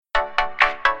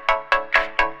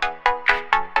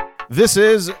This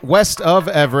is West of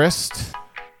Everest.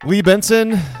 Lee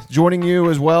Benson joining you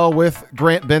as well with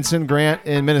Grant Benson. Grant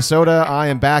in Minnesota. I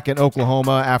am back in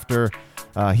Oklahoma after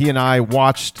he and I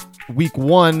watched week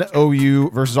 1 OU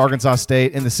versus Arkansas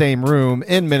State in the same room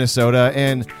in Minnesota.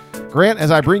 And Grant,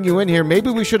 as I bring you in here, maybe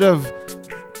we should have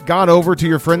gone over to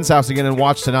your friend's house again and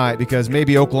watched tonight, because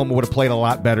maybe Oklahoma would have played a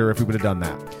lot better if we would have done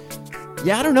that.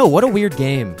 Yeah, I don't know. What a weird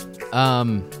game.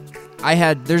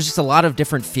 There's just a lot of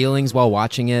different feelings while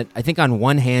watching it. I think on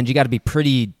one hand, you got to be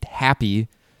pretty happy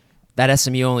that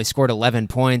SMU only scored 11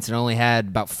 points and only had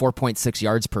about 4.6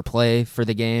 yards per play for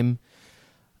the game.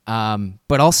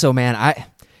 But also, man,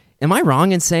 am I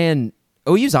wrong in saying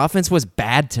OU's offense was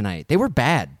bad tonight? They were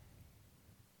bad.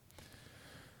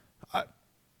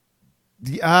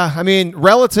 I mean,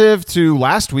 relative to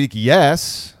last week,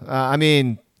 yes.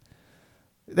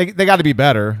 They got to be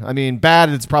better. I mean, bad,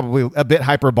 it's probably a bit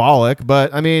hyperbolic,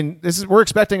 but I mean, we're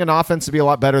expecting an offense to be a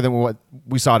lot better than what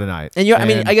we saw tonight. And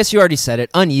I guess you already said it.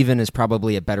 Uneven is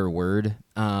probably a better word.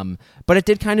 But it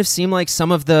did kind of seem like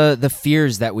some of the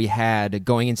fears that we had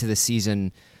going into the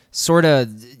season sort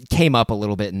of came up a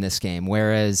little bit in this game.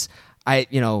 Whereas it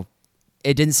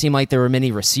didn't seem like there were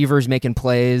many receivers making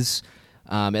plays.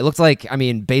 It looked like,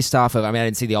 based off of, I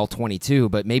didn't see the all 22,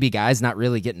 but maybe guys not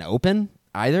really getting open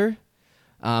either.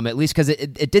 At least because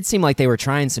it did seem like they were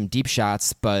trying some deep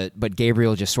shots, but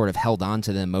Gabriel just sort of held on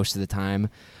to them most of the time.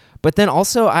 But then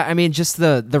also, just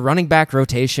the running back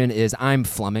rotation I'm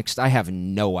flummoxed. I have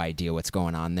no idea what's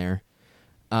going on there.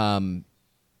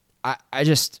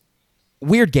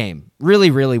 Weird game. Really,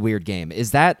 really weird game.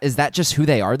 Is that just who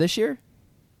they are this year?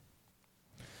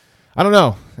 I don't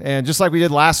know. And just like we did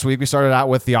last week, we started out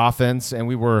with the offense, and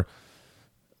we were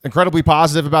incredibly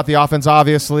positive about the offense,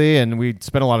 obviously, and we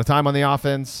spent a lot of time on the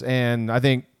offense, and I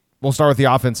think we'll start with the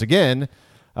offense again.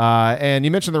 And you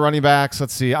mentioned the running backs.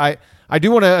 Let's see. I do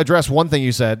want to address one thing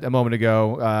you said a moment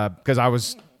ago, because I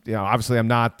was, obviously I'm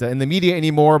not in the media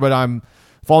anymore, but I'm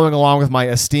following along with my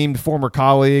esteemed former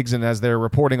colleagues, and as they're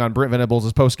reporting on Brent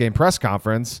Venables' post-game press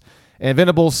conference, and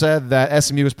Venables said that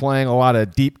SMU was playing a lot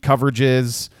of deep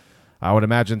coverages. I would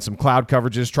imagine some cloud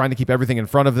coverages, trying to keep everything in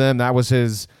front of them. That was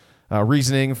his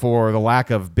reasoning for the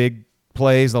lack of big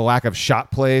plays, the lack of shot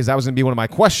plays. That was going to be one of my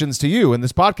questions to you in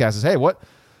this podcast is, hey, where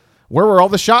were all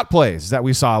the shot plays that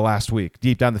we saw last week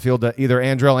deep down the field to either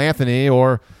Andrell Anthony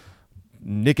or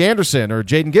Nick Anderson or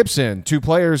Jaden Gibson, two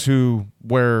players who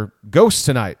were ghosts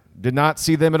tonight, did not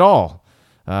see them at all.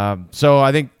 So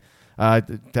I think, I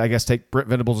guess take Brent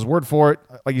Venables' word for it.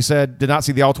 Like you said, did not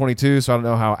see the all-22, so I don't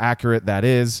know how accurate that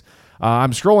is.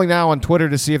 I'm scrolling now on Twitter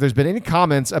to see if there's been any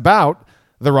comments about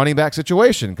the running back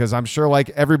situation, because I'm sure,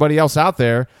 like everybody else out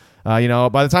there, by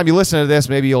the time you listen to this,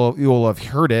 maybe you'll have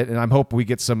heard it, and I'm hoping we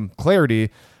get some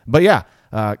clarity. But yeah,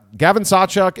 Gavin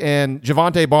Sawchuk and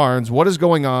Javonte Barnes, what is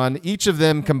going on? Each of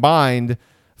them combined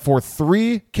for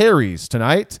 3 carries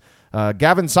tonight.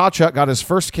 Gavin Sawchuk got his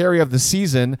first carry of the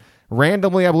season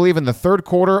randomly, I believe, in the third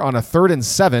quarter on a 3rd and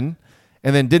 7,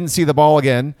 and then didn't see the ball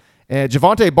again. And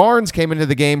Javonte Barnes came into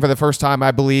the game for the first time, I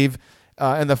believe,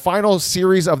 in the final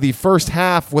series of the first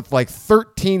half with like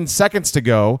 13 seconds to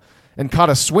go and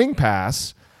caught a swing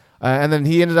pass. And then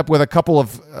he ended up with a couple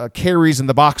of carries in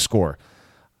the box score.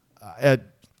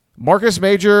 Marcus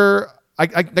Major, I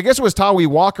guess it was Tawi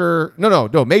Walker. No.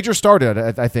 Major started,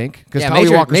 I think. Yeah,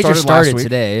 Major started last week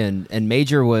today, and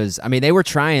Major was, they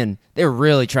were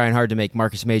really trying hard to make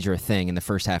Marcus Major a thing in the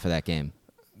first half of that game.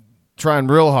 Trying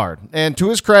real hard. And to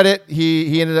his credit,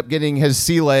 he ended up getting his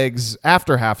sea legs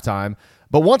after halftime.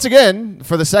 But once again,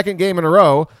 for the second game in a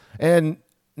row, and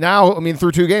now,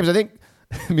 through 2 games, I think,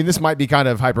 this might be kind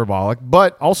of hyperbolic,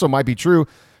 but also might be true.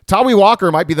 Tawi Walker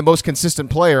might be the most consistent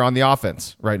player on the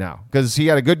offense right now, because he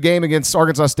had a good game against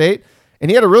Arkansas State,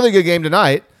 and he had a really good game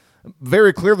tonight.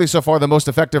 Very clearly so far the most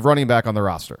effective running back on the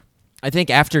roster. I think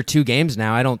after 2 games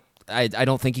now, I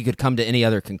don't think you could come to any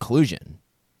other conclusion,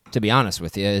 to be honest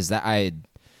with you, is that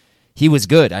he was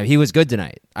good. He was good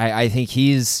tonight. I think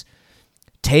he's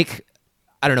take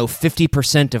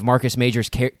 50% of Marcus Major's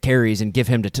carries and give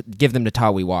them to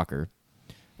Tawi Walker.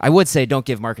 I would say don't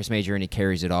give Marcus Major any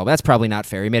carries at all, but that's probably not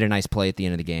fair. He made a nice play at the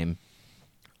end of the game.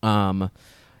 And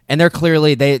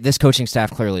this coaching staff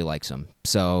clearly likes him.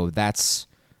 So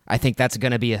I think that's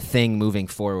going to be a thing moving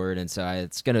forward. And so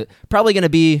it's probably going to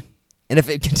be, and if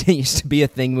it continues to be a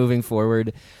thing moving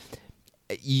forward,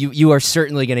 you are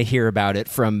certainly going to hear about it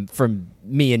from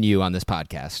me and you on this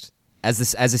podcast as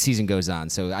the season goes on.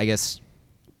 So I guess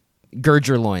gird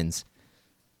your loins.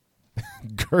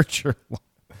 Gird your loins.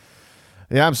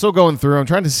 Yeah, I'm still going through. I'm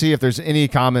trying to see if there's any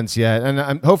comments yet,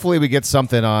 and hopefully we get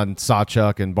something on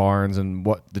Sawchuk and Barnes and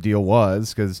what the deal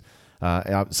was, because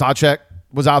Sawchek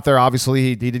was out there. Obviously,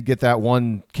 he did get that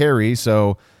one carry,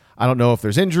 so I don't know if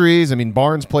there's injuries. I mean,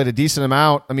 Barnes played a decent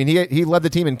amount. I mean, he led the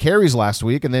team in carries last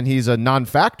week, and then he's a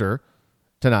non-factor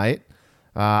tonight.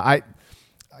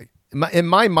 In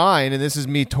my mind, and this is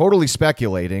me totally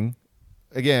speculating,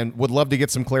 again, would love to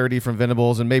get some clarity from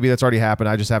Venables, and maybe that's already happened.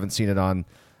 I just haven't seen it on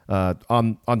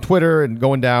Twitter and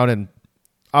going down, and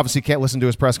obviously can't listen to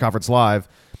his press conference live.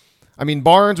 I mean,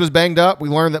 Barnes was banged up. We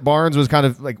learned that Barnes was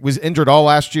was injured all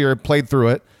last year, played through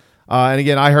it. And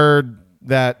again, I heard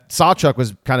that Sawchuk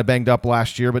was kind of banged up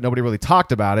last year, but nobody really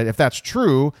talked about it. If that's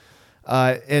true,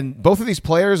 and both of these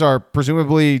players are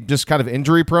presumably just kind of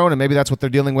injury prone, and maybe that's what they're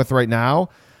dealing with right now.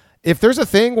 If there's a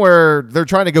thing where they're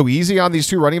trying to go easy on these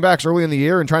two running backs early in the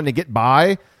year and trying to get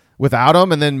by without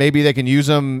them, and then maybe they can use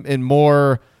them in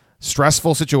more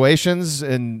stressful situations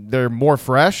and they're more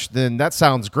fresh, then that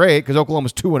sounds great because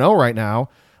Oklahoma's 2-0 right now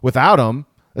without them,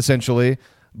 essentially.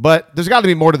 But there's got to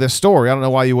be more to this story. I don't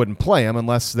know why you wouldn't play them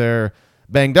unless they're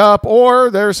banged up or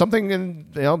there's something in,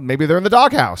 maybe they're in the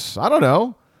doghouse. I don't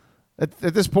know. At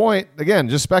this point, again,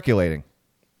 just speculating.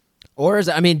 Or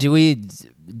do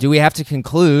we have to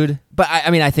conclude? But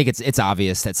I think it's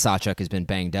obvious that Sawchuk has been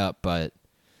banged up. But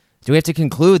do we have to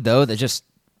conclude though that just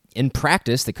in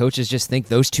practice the coaches just think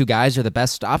those two guys are the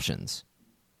best options?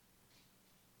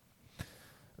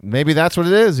 Maybe that's what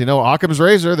it is. Occam's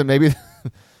razor. That maybe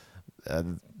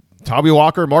Toby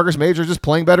Walker, Marcus Major just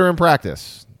playing better in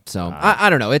practice. So I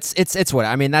don't know. It's what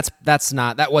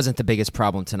that wasn't the biggest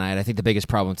problem tonight. I think the biggest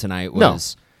problem tonight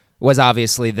was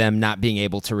obviously them not being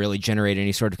able to really generate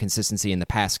any sort of consistency in the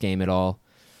pass game at all.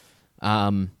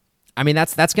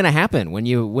 That's going to happen when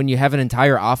you have an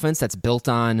entire offense that's built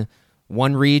on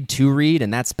one read, two read,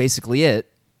 and that's basically it.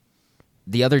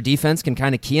 The other defense can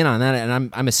kind of key in on that,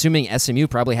 and I'm assuming SMU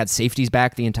probably had safeties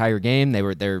back the entire game.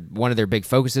 One of their big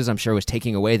focuses, I'm sure, was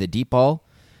taking away the deep ball,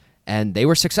 and they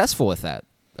were successful with that.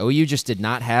 OU just did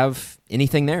not have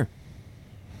anything there.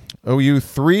 OU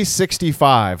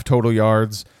 365 total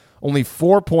yards, only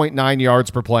 4.9 yards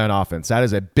per play on offense. That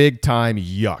is a big time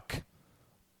yuck.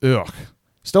 Ugh.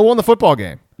 Still won the football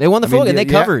game. They won the football game. They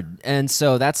covered, and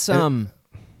so that's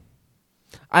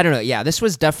I don't know. Yeah, this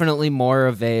was definitely more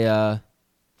of a.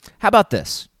 How about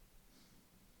this?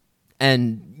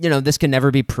 And this can never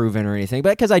be proven or anything,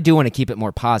 but because I do want to keep it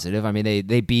more positive. I mean,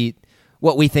 they beat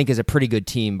what we think is a pretty good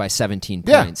team by 17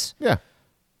 points. Yeah.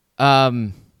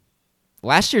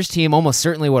 Last year's team almost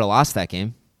certainly would have lost that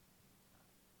game.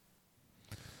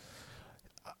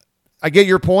 I get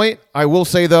your point. I will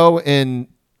say, though, in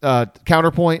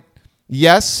counterpoint,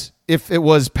 yes, if it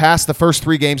was past the first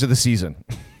 3 games of the season.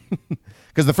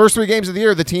 Because the first 3 games of the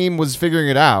year, the team was figuring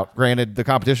it out. Granted, the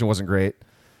competition wasn't great.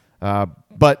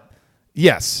 But,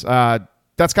 yes,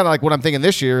 that's kind of like what I'm thinking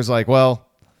this year is like, well,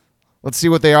 let's see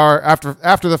what they are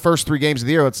after the first 3 games of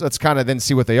the year. Let's kind of then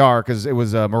see what they are because it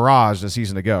was a mirage a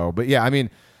season ago. But, yeah, I mean,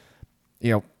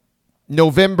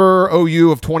 November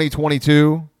OU of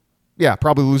 2022, yeah,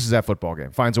 probably loses that football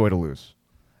game, finds a way to lose.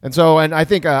 And I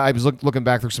think I was looking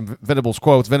back through some Venables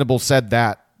quotes. Venables said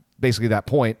that, basically that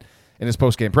point in his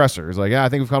post-game presser. He's like, yeah, I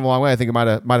think we've come a long way. I think it might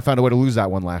have found a way to lose that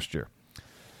one last year.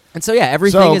 And so, yeah,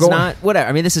 everything is not whatever.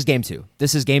 I mean, this is game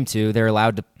 2. They're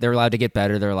allowed to get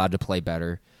better. They're allowed to play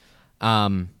better. I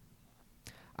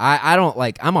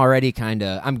don't I'm already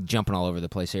I'm jumping all over the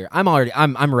place here.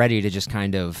 I'm ready to just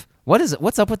kind of,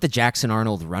 what's up with the Jackson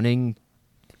Arnold running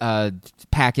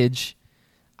package?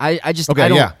 I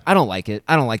don't like it.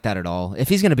 I don't like that at all. If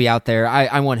he's going to be out there,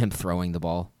 I want him throwing the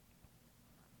ball.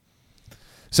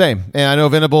 Same. And I know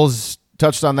Venables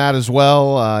touched on that as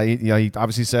well. He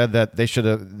obviously said that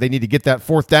they need to get that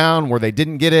 4th down where they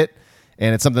didn't get it,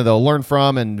 and it's something they'll learn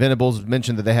from. And Venables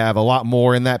mentioned that they have a lot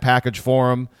more in that package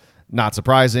for him. Not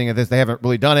surprising. They haven't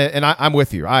really done it, and I'm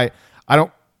with you. I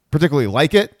don't particularly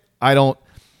like it.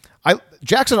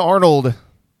 Jackson Arnold,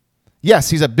 yes,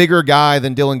 he's a bigger guy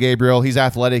than Dylan Gabriel. He's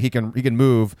athletic. He can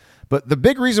move. But the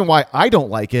big reason why I don't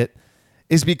like it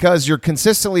is because you're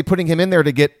consistently putting him in there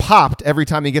to get popped every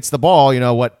time he gets the ball,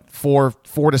 4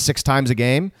 to 6 times a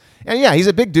game. And yeah, he's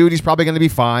a big dude. He's probably going to be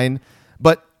fine.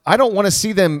 But I don't want to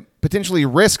see them potentially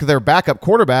risk their backup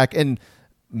quarterback and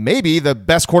maybe the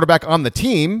best quarterback on the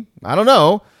team, I don't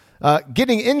know,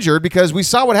 getting injured because we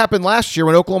saw what happened last year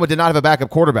when Oklahoma did not have a backup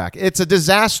quarterback. It's a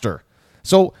disaster.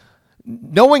 So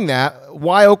knowing that,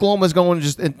 why Oklahoma is going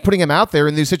just and putting him out there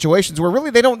in these situations where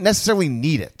really they don't necessarily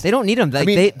need it. They don't need him.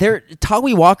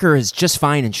 Toby Walker is just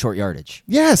fine in short yardage.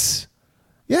 Yes.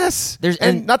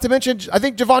 And not to mention, I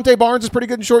think Javonte Barnes is pretty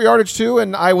good in short yardage too,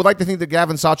 and I would like to think that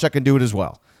Gavin Sawchuk can do it as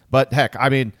well. But heck, I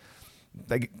mean,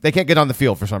 they can't get on the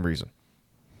field for some reason.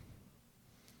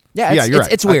 Yeah, you're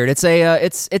right. It's weird. It's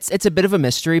a bit of a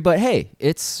mystery, but hey,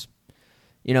 it's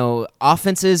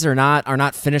offenses are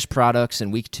not finished products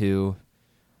in week 2.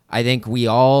 I think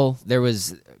there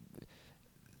was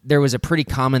a pretty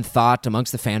common thought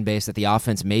amongst the fan base that the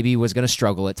offense maybe was going to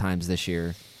struggle at times this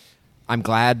year. I'm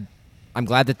glad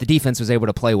that the defense was able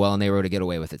to play well and they were able to get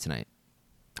away with it tonight.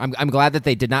 I'm glad that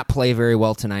they did not play very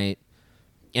well tonight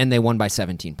and they won by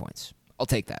 17 points. I'll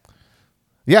take that.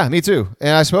 Yeah, me too.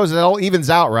 And I suppose it all evens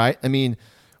out, right? I mean,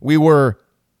 we were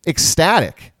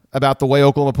ecstatic about the way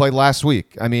Oklahoma played last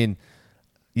week. I mean,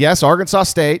 yes, Arkansas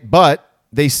State, but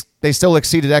they still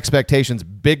exceeded expectations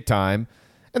big time.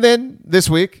 And then this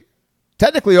week,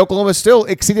 technically Oklahoma still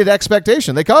exceeded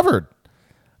expectation. They covered.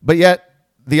 But yet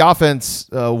the offense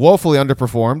woefully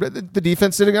underperformed. The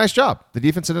defense did a nice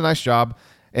job.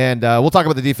 And we'll talk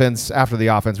about the defense after the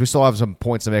offense. We still have some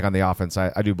points to make on the offense,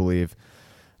 I do believe.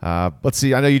 Let's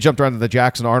see. I know you jumped around to the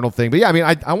Jackson Arnold thing, but yeah, I mean,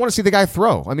 I want to see the guy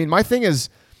throw. I mean, my thing is,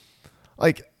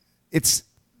 like, it's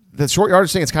the short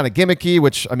yardage thing. It's kind of gimmicky,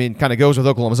 which I mean, kind of goes with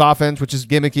Oklahoma's offense, which is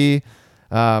gimmicky.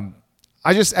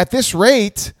 I just at this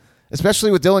rate,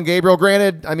 especially with Dylan Gabriel.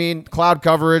 Granted, I mean, cloud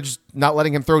coverage, not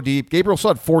letting him throw deep. Gabriel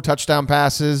still had 4 touchdown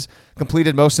passes,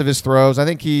 completed most of his throws. I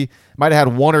think he might have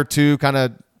had 1 or 2 kind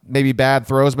of maybe bad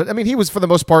throws, but I mean, he was for the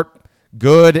most part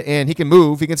good, and he can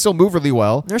move. He can still move really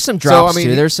well. There's some drops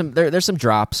too. There's some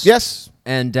drops. Yes,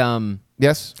 and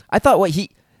yes. I thought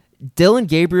Dylan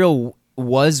Gabriel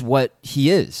was what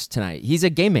he is tonight. He's a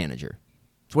game manager.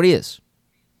 That's what he is,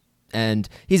 and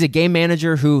he's a game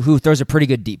manager who throws a pretty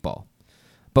good deep ball.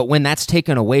 But when that's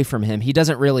taken away from him, he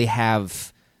doesn't really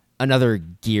have another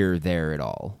gear there at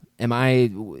all.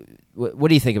 What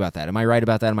do you think about that? Am I right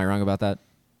about that? Am I wrong about that?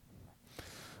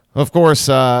 Of course,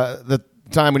 the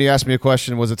time when you asked me a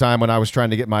question was a time when I was trying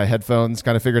to get my headphones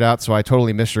kind of figured out, so I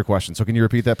totally missed your question. So can you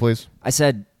repeat that, please? I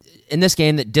said in this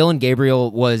game that Dylan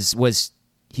Gabriel was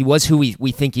who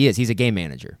we think he is. He's a game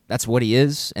manager. That's what he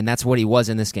is, and that's what he was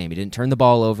in this game. He didn't turn the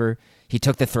ball over. He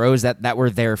took the throws that were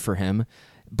there for him.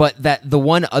 But that the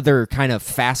one other kind of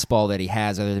fastball that he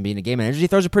has, other than being a game manager, he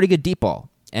throws a pretty good deep ball.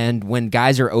 And when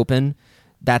guys are open,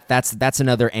 that's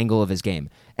another angle of his game.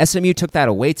 SMU took that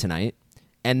away tonight.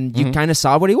 And you kind of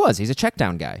saw what he was. He's a check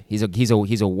down guy. He's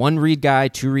a 1 read guy,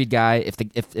 2 read guy. If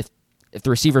the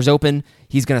receiver's open,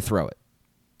 he's going to throw it.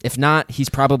 If not, he's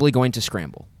probably going to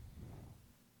scramble.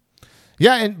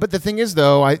 Yeah, but the thing is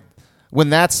though,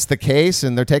 when that's the case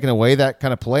and they're taking away that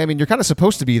kind of play, I mean, you're kind of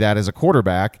supposed to be that as a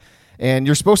quarterback, and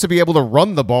you're supposed to be able to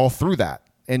run the ball through that,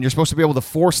 and you're supposed to be able to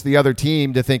force the other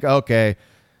team to think, okay,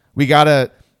 we got to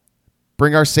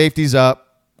bring our safeties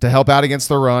up to help out against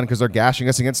the run because they're gashing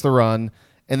us against the run.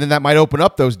 And then that might open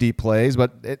up those deep plays,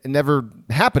 but it never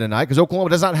happened tonight because Oklahoma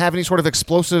does not have any sort of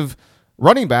explosive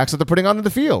running backs that they're putting onto the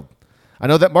field. I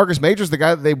know that Marcus Major's the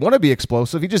guy that they want to be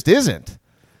explosive. He just isn't.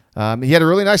 He had a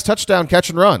really nice touchdown catch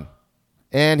and run,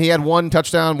 and he had 1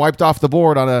 touchdown wiped off the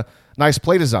board on a nice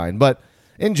play design. But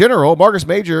in general, Marcus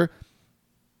Major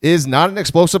is not an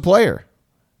explosive player,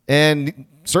 and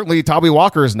certainly Toby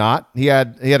Walker is not. He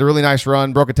had a really nice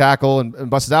run, broke a tackle, and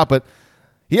busted out, but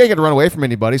he ain't going to run away from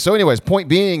anybody. So anyways, point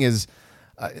being is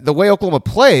the way Oklahoma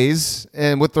plays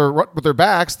and with their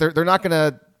backs, they're not going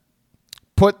to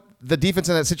put the defense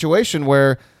in that situation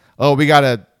where, we got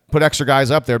to put extra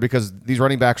guys up there because these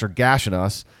running backs are gashing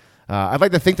us. I'd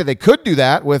like to think that they could do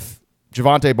that with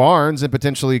Javonte Barnes and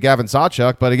potentially Gavin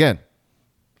Sawchuk, but again,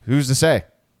 who's to say?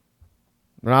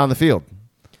 They're not on the field.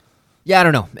 Yeah, I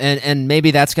don't know. And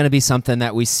maybe that's going to be something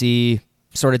that we see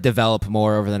sort of develop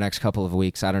more over the next couple of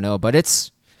weeks. I don't know, but it's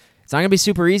not going to be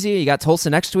super easy. You got Tulsa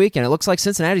next week, and it looks like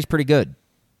Cincinnati's pretty good.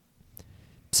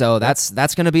 So that's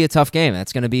going to be a tough game.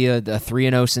 That's going to be a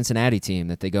 3-0 Cincinnati team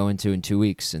that they go into in 2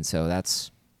 weeks, and so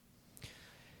that's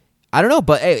I don't know,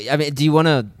 but hey, I mean, do you want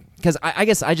to? Because I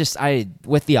guess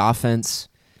with the offense,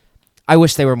 I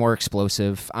wish they were more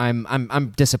explosive.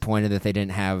 I'm disappointed that they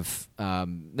didn't have a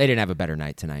better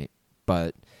night tonight,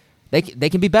 but they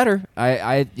can be better.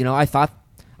 I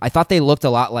thought they looked a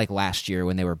lot like last year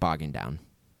when they were bogging down.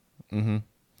 Mm-hmm. Well,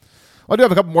 I do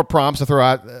have a couple more prompts to throw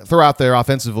out there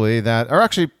offensively that are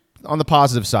actually on the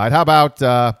positive side. How about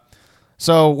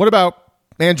what about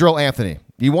Andrell Anthony?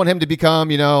 You want him to become,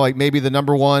 like maybe the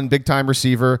number 1 big time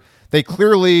receiver. They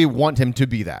clearly want him to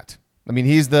be that. I mean,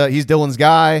 he's Dylan's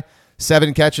guy.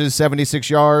 7 catches, 76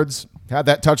 yards. Had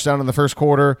that touchdown in the first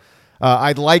quarter.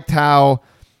 I liked how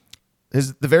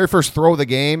the very first throw of the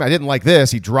game. I didn't like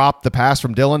this. He dropped the pass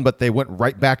from Dylan, but they went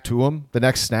right back to him the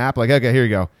next snap. Like, okay, here you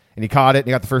go. And he caught it, and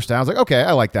he got the first down. I was like, okay,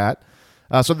 I like that.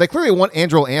 So they clearly want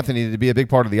Andrell Anthony to be a big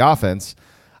part of the offense.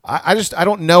 I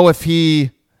don't know if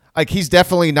he's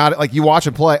definitely not, like, you watch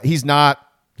him play, he's not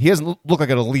he doesn't look like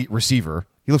an elite receiver.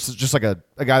 He looks just like a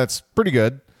guy that's pretty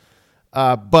good.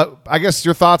 But I guess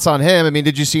your thoughts on him. I mean,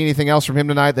 did you see anything else from him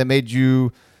tonight that made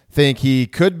you think he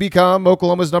could become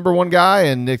Oklahoma's number one guy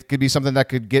and it could be something that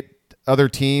could get other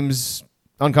teams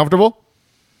uncomfortable?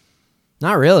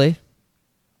 Not really.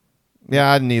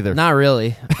 Yeah, I didn't either. Not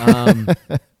really.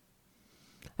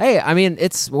 Hey, I mean,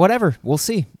 it's whatever. We'll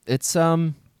see. It's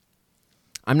I'm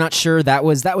not sure. That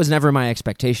was never my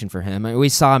expectation for him. I mean, we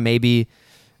saw maybe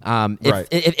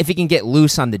if he can get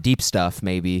loose on the deep stuff,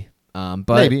 maybe. But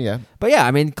maybe, yeah. But yeah,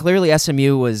 I mean, clearly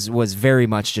SMU was very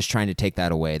much just trying to take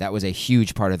that away. That was a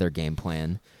huge part of their game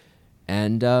plan,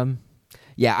 and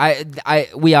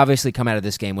we obviously come out of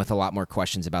this game with a lot more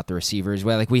questions about the receivers.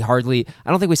 I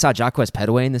don't think we saw Jaquez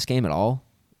Pedaway in this game at all.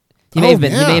 He may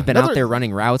have been out there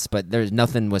running routes, but there's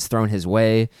nothing was thrown his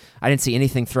way. I didn't see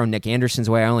anything thrown Nick Anderson's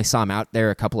way. I only saw him out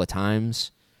there a couple of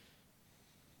times.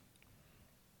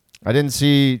 I didn't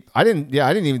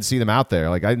even see them out there.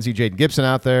 Like, I didn't see Jaden Gibson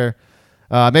out there.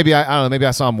 Maybe I don't know. Maybe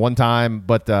I saw him one time,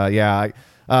 but another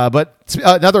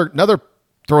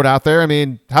throw it out there. I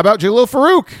mean, how about Jalil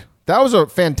Farouk? That was a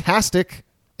fantastic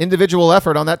individual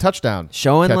effort on that touchton.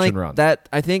 Showing like that,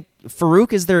 I think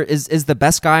Farouk is the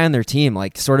best guy on their team,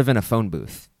 like sort of in a phone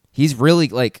booth. He's really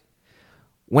like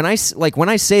when I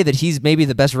say that he's maybe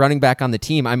the best running back on the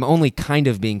team, I'm only kind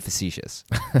of being facetious.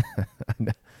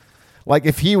 Like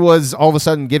if he was all of a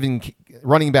sudden giving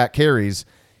running back carries,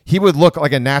 he would look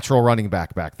like a natural running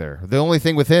back there. The only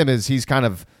thing with him is he's kind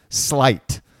of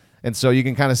slight. And so you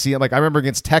can kind of see it. Like I remember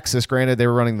against Texas, granted they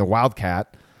were running the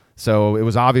Wildcat, so it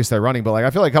was obvious they're running. But like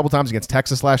I feel like a couple times against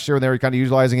Texas last year when they were kind of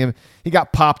utilizing him, he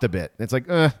got popped a bit. It's like,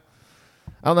 I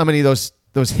don't know how many of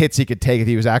those hits he could take if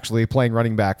he was actually playing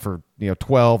running back for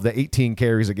 12 to 18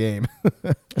 carries a game.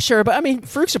 Sure, but I mean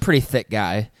Farouk's a pretty thick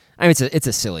guy. I mean, it's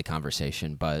a silly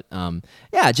conversation, but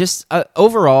just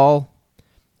overall,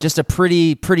 just a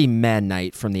pretty mad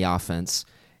night from the offense.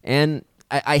 And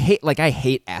I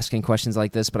hate asking questions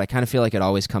like this, but I kind of feel like it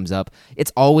always comes up.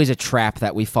 It's always a trap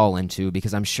that we fall into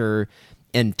because I'm sure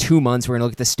in 2 months we're gonna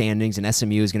look at the standings and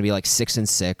SMU is gonna be like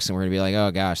 6-6, and we're gonna be like,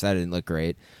 oh gosh, that didn't look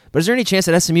great. But is there any chance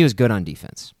that SMU is good on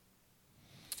defense?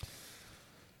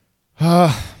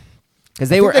 Because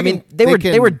they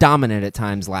were dominant at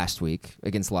times last week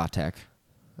against La Tech.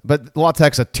 But La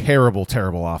Tech's a terrible,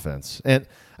 terrible offense. And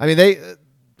I mean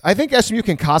I think SMU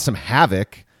can cause some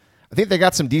havoc. I think they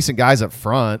got some decent guys up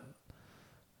front.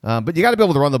 But you got to be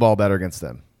able to run the ball better against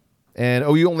them. And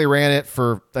OU only ran it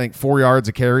for I think 4 yards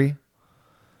a carry,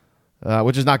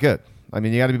 which is not good. I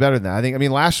mean, you got to be better than that. I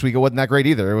mean, last week it wasn't that great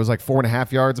either. It was like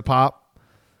 4.5 yards a pop,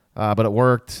 but it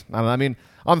worked. I don't know. I mean,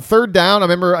 on third down, I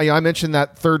remember I mentioned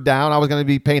that third down. I was going to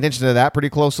be paying attention to that pretty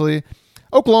closely.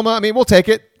 Oklahoma, I mean, we'll take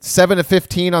it. 7 of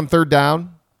 15 on third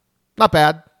down. Not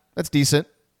bad. That's decent.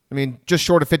 I mean, just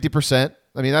short of 50%.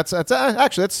 I mean, that's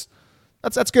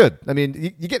good. I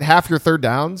mean, you get half your third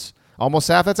downs, almost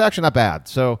half. That's actually not bad.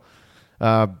 So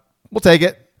we'll take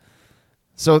it.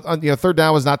 So third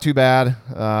down was not too bad.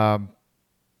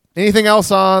 Anything else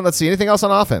on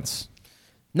offense?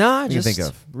 No, I just think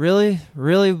of? really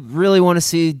want to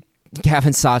see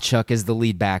Gavin Sawchuk as the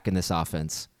lead back in this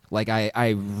offense. Like I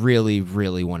really,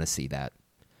 really want to see that.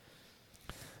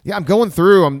 Yeah, I'm going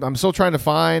through. I'm still trying to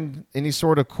find any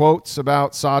sort of quotes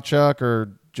about Sawchuk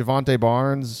or Javonte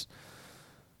Barnes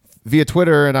via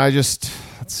Twitter, and let's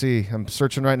see. I'm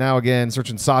searching right now again,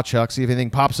 searching Sawchuk, see if anything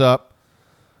pops up.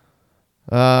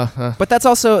 But that's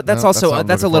a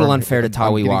little unfair to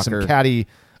Tawi Walker. Some catty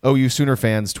OU Sooner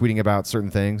fans tweeting about certain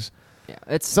things. Yeah,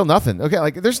 it's still nothing. Okay,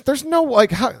 like there's no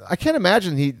like I can't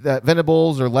imagine that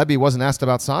Venables or Lebby wasn't asked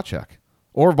about Sawchuk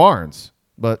or Barnes,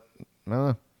 but I don't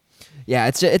know. Yeah,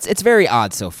 it's very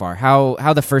odd so far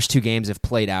how the first 2 games have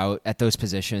played out at those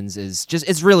positions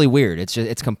it's really weird.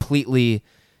 It's completely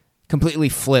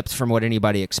flipped from what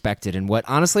anybody expected and what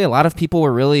honestly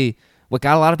what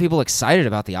got a lot of people excited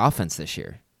about the offense this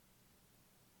year.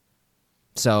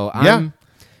 So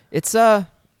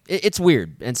it's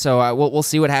weird, and so we'll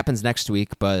see what happens next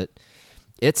week. But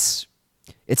it's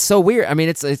so weird. I mean,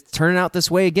 it's turning out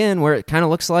this way again, where it kind of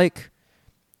looks like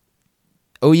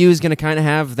OU is going to kind of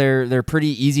have their pretty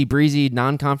easy breezy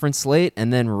non-conference slate,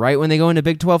 and then right when they go into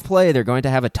Big 12 play, they're going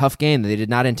to have a tough game that they did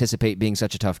not anticipate being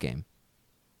such a tough game.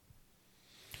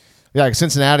 Yeah, like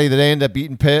Cincinnati, they ended up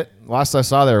beating Pitt. Last I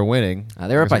saw, they were winning.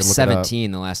 They were up by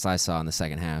 17 the last I saw in the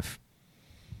second half.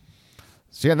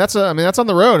 So yeah, and that's on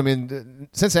the road. I mean,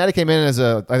 Cincinnati came in as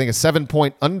a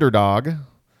 7-point underdog.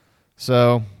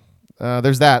 So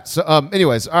there's that. So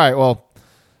anyways, all right. Well,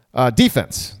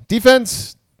 defense,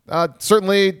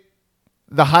 certainly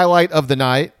the highlight of the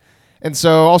night. And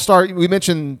so I'll start. I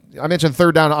mentioned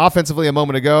third down offensively a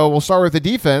moment ago. We'll start with the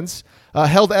defense.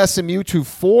 Held SMU to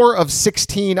 4 of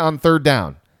 16 on third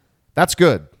down. That's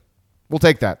good. We'll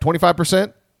take that.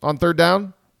 25% on third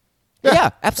down. Yeah,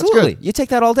 absolutely. You take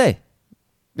that all day.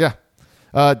 Yeah.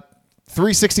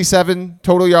 367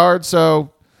 total yards.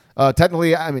 So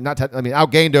technically,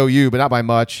 outgained OU, but not by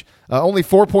much. Only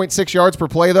 4.6 yards per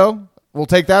play, though. We'll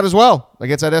take that as well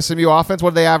against that SMU offense.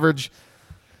 What did they average?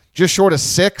 Just short of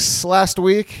 6 last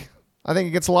week, I think,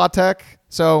 against La Tech.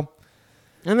 So,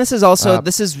 and this is also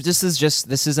this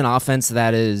is an offense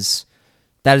that is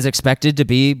expected to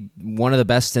be one of the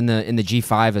best in the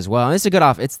G5 as well. And it's a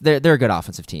good they're a good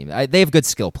offensive team. They have good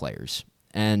skill players.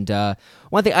 And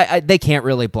one thing, they can't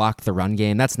really block the run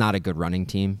game. That's not a good running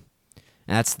team.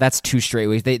 And that's 2 straight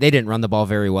weeks. They didn't run the ball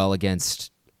very well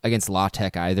against La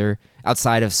Tech either,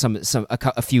 outside of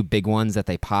a few big ones that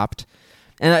they popped.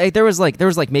 And there was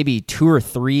maybe 2 or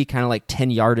 3 kind of like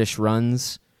 10-yard-ish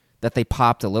runs that they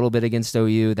popped a little bit against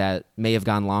OU that may have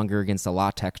gone longer against a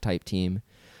La Tech type team.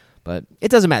 But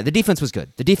it doesn't matter. The defense was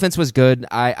good.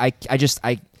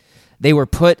 They were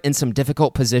put in some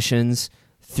difficult positions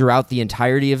throughout the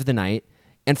entirety of the night,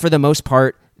 and for the most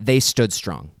part, they stood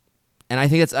strong. And I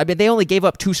think they only gave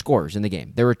up 2 scores in the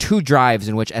game. There were 2 drives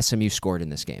in which SMU scored in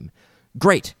this game.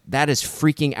 Great. That is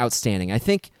freaking outstanding. I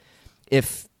think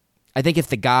if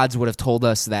the gods would have told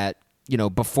us that,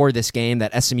 before this game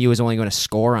that SMU was only going to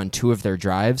score on 2 of their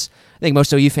drives, I think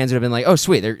most OU fans would have been like, oh,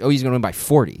 sweet, OU's going to win by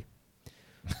 40.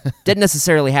 Didn't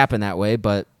necessarily happen that way,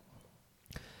 but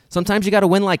sometimes you got to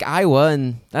win like Iowa,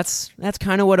 and that's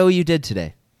kind of what OU did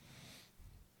today.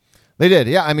 They did,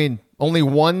 yeah. I mean, only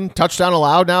 1 touchdown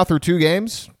allowed now through 2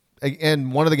 games,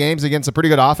 and one of the games against a pretty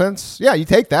good offense. Yeah, you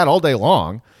take that all day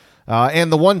long.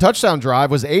 And the 1 touchdown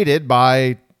drive was aided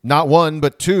by not 1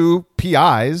 but 2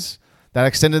 PIs that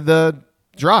extended the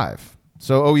drive.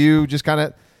 So OU just kind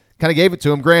of gave it to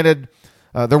them. Granted,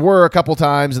 there were a couple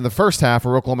times in the first half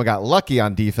where Oklahoma got lucky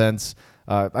on defense.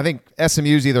 I think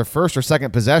SMU's either first or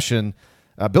second possession,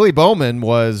 Billy Bowman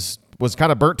was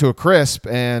kind of burnt to a crisp,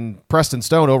 and Preston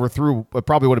Stone overthrew what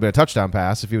probably would have been a touchdown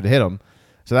pass if he would have hit him.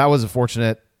 So that was a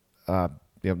fortunate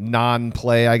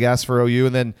non-play, I guess, for OU.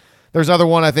 And then there's another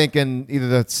one, I think, in either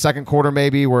the second quarter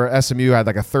maybe, where SMU had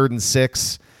like a 3rd and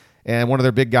 6, and one of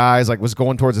their big guys was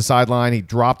going towards the sideline. He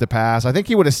dropped a pass. I think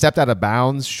he would have stepped out of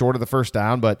bounds short of the first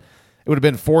down, but it would have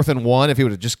been 4th and 1 if he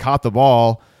would have just caught the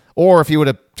ball, or if he would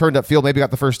have turned upfield, maybe got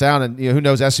the first down, and who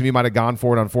knows, SMU might have gone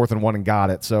for it on 4th and 1 and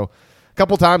got it. So a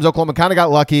couple times Oklahoma kind of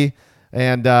got lucky,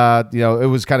 and it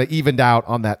was kind of evened out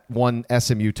on that 1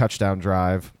 SMU touchdown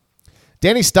drive.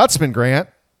 Danny Stutzman, Grant,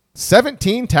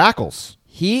 17 tackles.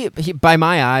 He by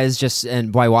my eyes, just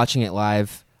and by watching it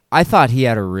live, I thought he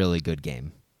had a really good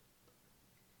game.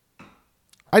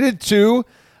 I did too.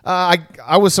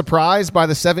 I was surprised by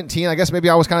the 17. I guess maybe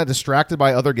I was kind of distracted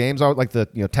by other games, like the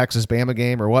Texas Bama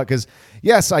game or what. Because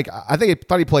yes, I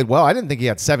thought he played well. I didn't think he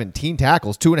had 17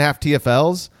 tackles, 2.5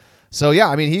 TFLs. So yeah,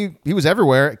 I mean he was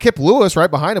everywhere. Kip Lewis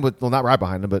right behind him, not right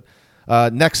behind him,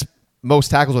 but next most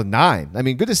tackles with 9. I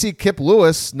mean, good to see Kip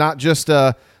Lewis not just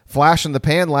flash in the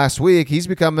pan last week. He's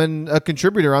becoming a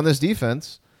contributor on this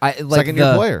defense.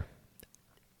 Second-year player.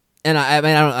 And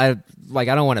I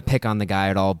don't want to pick on the guy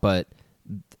at all, but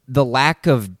the lack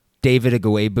of David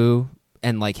Igwebu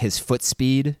and his foot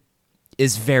speed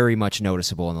is very much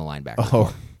noticeable in the linebacker.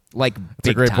 Oh, that's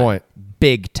a great point.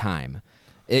 Big time.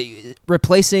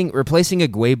 Replacing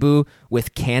Igwebu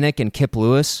with Kanik and Kip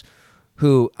Lewis,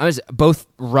 who both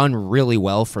run really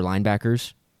well for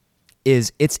linebackers,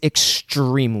 it's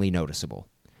extremely noticeable.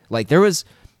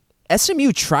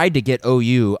 SMU tried to get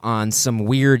OU on some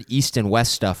weird East and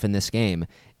West stuff in this game,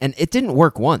 and it didn't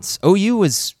work once.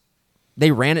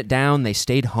 They ran it down, they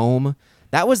stayed home.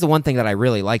 That was the one thing that I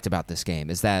really liked about this game,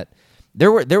 is that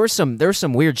there were some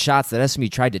weird shots that SMU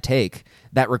tried to take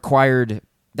that required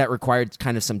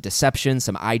kind of some deception,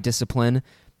 some eye discipline,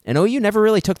 and OU never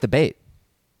really took the bait.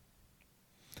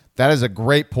 That is a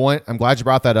great point. I'm glad you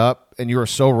brought that up, and you are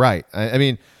so right. I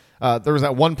mean, there was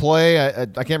that one play, I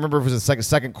can't remember if it was the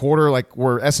second quarter,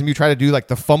 where SMU tried to do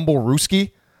the fumble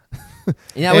Rooski.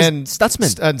 Yeah, it was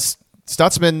Stutzman. And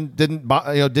Stutzman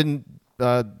didn't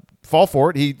fall for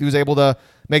it. He was able to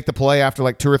make the play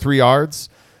after 2 or 3 yards.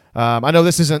 I know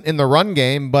this isn't in the run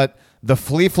game, but the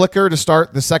flea flicker to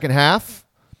start the second half,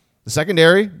 the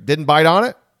secondary didn't bite on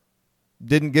it,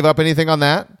 didn't give up anything on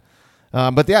that.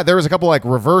 But yeah, there was a couple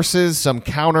reverses, some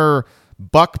counter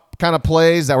buck kind of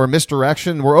plays that were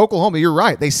misdirection, where Oklahoma, you're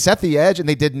right, they set the edge and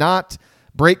they did not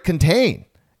break contain.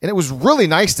 And it was really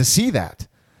nice to see that.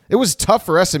 It was tough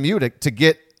for SMU to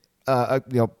get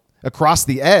across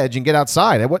the edge and get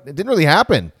outside. It didn't really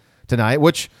happen tonight,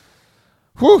 which,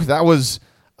 that was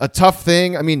a tough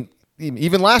thing. I mean,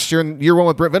 even last year in year one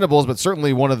with Brent Venables, but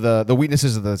certainly one of the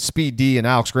weaknesses of the Speed D and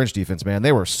Alex Grinch defense, man.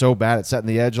 They were so bad at setting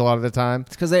the edge a lot of the time.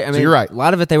 It's because you're right. A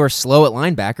lot of it, they were slow at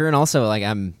linebacker, and also like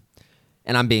I'm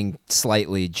being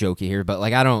slightly jokey here, but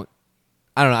like I don't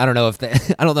know if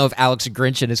I don't know if Alex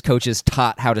Grinch and his coaches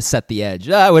taught how to set the edge.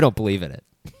 We don't believe in it.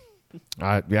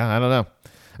 I don't know.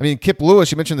 I mean, Kip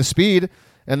Lewis, you mentioned the speed.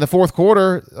 And the fourth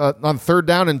quarter, on 3rd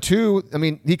down and 2, I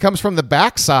mean, he comes from the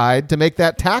backside to make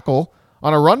that tackle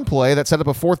on a run play that set up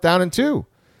a 4th down and 2.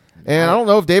 And I don't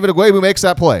know if David Agwebu makes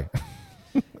that play.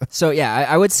 So, yeah,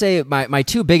 I would say my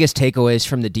 2 biggest takeaways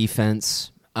from the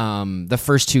defense, the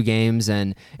first 2 games,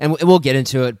 and we'll get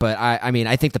into it, but I mean,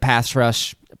 I think the pass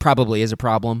rush probably is a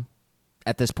problem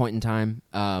at this point in time.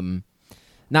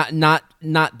 Not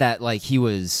that like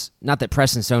not that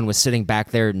Preston Stone was sitting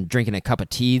back there and drinking a cup of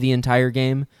tea the entire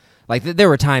game. Like there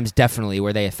were times definitely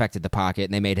where they affected the pocket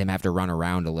and they made him have to run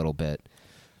around a little bit.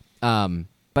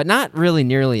 But not really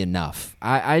nearly enough.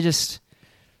 I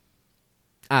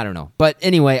don't know. But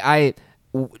anyway,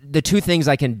 the 2 things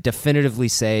I can definitively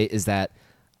say is that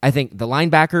I think the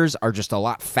linebackers are just a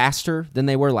lot faster than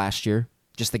they were last year.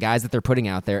 Just the guys that they're putting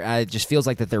out there. It just feels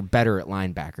like that they're better at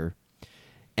linebacker.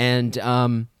 And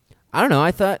I don't know.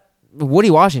 I thought Woody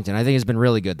Washington, I think, has been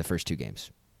really good the first 2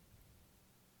 games.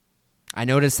 I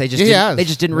noticed they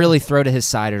just didn't really throw to his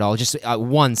side at all. Just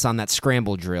once on that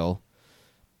scramble drill.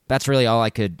 That's really all I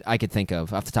could think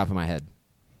of off the top of my head.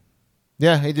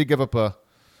 Yeah, he did give up a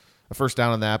first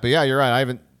down on that. But yeah, you're right. I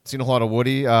haven't seen a whole lot of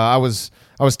Woody. I was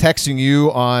texting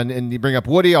you and you bring up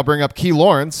Woody. I'll bring up Key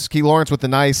Lawrence. Key Lawrence with the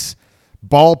nice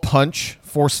ball punch,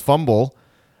 forced fumble.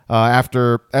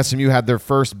 After SMU had their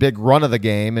first big run of the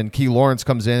game, and Key Lawrence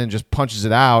comes in and just punches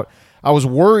it out. I was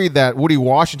worried that Woody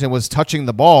Washington was touching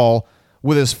the ball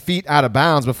with his feet out of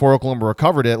bounds before Oklahoma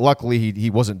recovered it. Luckily, he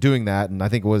wasn't doing that, and I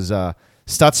think it was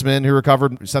Stutzman who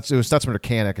recovered. It was Stutzman or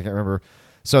Kanik, I can't remember.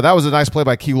 So that was a nice play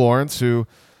by Key Lawrence, who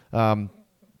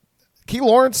Key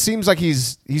Lawrence seems like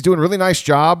he's doing a really nice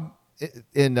job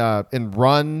in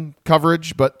run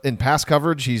coverage, but in pass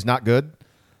coverage, he's not good.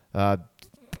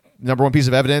 Number one piece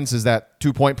of evidence is that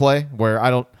 2-point play where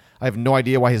I have no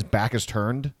idea why his back is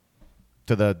turned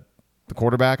to the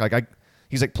quarterback.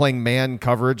 He's like playing man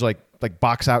coverage, like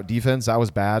box out defense. That was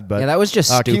bad, but yeah, that was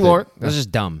just stupid. That was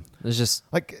just dumb. It was just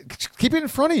like keep it in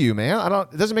front of you, man.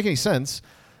 It doesn't make any sense.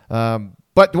 But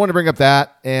I want to bring up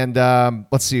that, and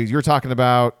let's see. You're talking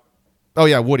about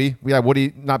Woody.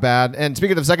 Woody, not bad. And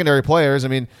speaking of secondary players, I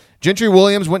mean, Gentry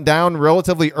Williams went down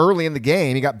relatively early in the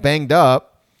game. He got banged up.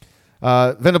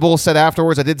 Venables said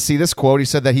afterwards, I did see this quote. He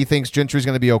said that he thinks Gentry's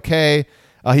going to be okay.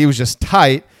 He was just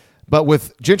tight. But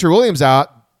with Gentry Williams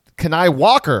out, Kenai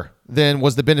Walker then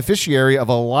was the beneficiary of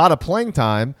a lot of playing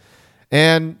time.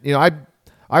 And,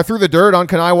 I threw the dirt on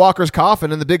Kenai Walker's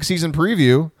coffin in the big season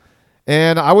preview,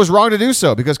 and I was wrong to do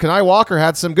so because Kenai Walker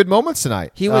had some good moments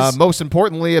tonight. He was most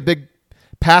importantly, a big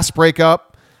pass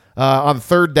breakup on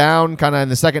 3rd down kind of in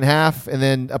the second half. And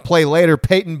then a play later,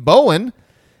 Peyton Bowen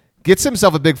gets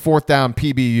himself a big 4th down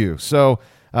PBU. So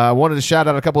I wanted to shout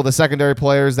out a couple of the secondary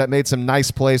players that made some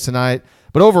nice plays tonight.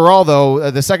 But overall,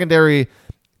 though, the secondary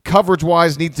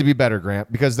coverage-wise needs to be better,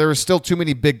 Grant, because there are still too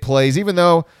many big plays. Even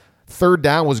though 3rd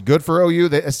down was good for OU,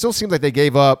 it still seems like they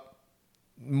gave up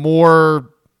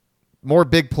more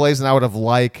big plays than I would have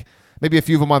liked. Maybe a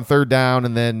few of them on 3rd down,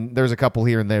 and then there's a couple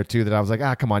here and there, too, that I was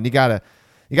like, come on, you gotta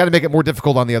make it more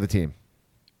difficult on the other team.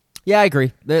 Yeah, I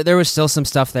agree. There was still some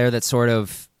stuff there that sort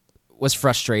of was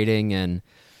frustrating,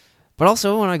 but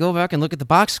also when I go back and look at the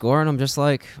box score, and I'm just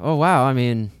like, oh wow, I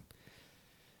mean,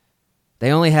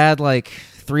 they only had like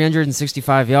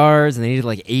 365 yards, and they needed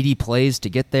like 80 plays to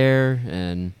get there,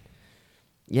 and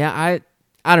yeah,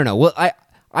 I don't know. Well,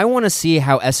 I want to see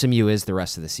how SMU is the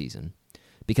rest of the season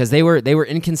because they were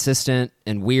inconsistent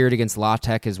and weird against La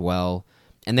Tech as well,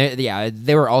 and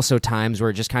there were also times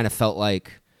where it just kind of felt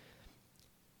like,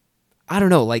 I don't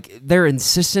know, like their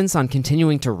insistence on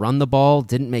continuing to run the ball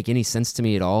didn't make any sense to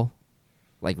me at all.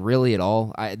 Like really at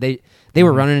all. They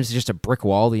were running into just a brick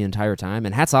wall the entire time.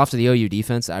 And hats off to the OU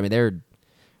defense. I mean,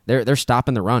 they're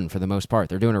stopping the run for the most part.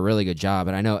 They're doing a really good job.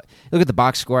 And I know, look at the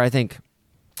box score. I think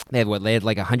they had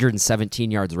like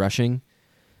 117 yards rushing.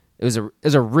 It was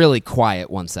a really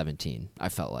quiet 117. I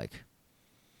felt like.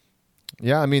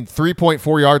 Yeah, I mean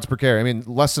 3.4 yards per carry. I mean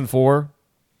less than 4.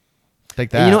 Take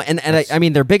that. And I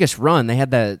mean their biggest run, they had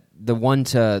the one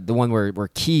where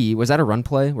Key, was that a run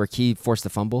play where Key forced the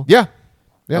fumble? Yeah.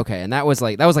 Okay, and that was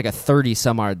like a 30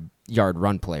 some odd yard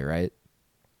run play, right?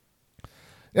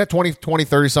 Yeah, 20,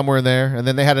 30 somewhere in there, and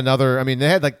then they had another. I mean, they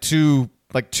had like two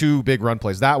big run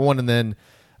plays. That one, and then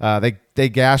they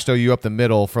gashed OU up the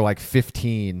middle for like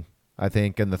 15, I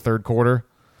think, in the third quarter.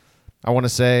 I want to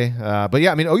say, but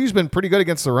yeah, I mean, OU's been pretty good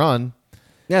against the run.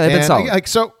 Yeah, they've been solid. Like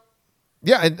so,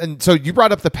 yeah, and so you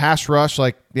brought up the pass rush.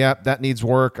 Like, yeah, that needs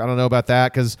work. I don't know about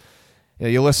that because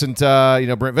you listen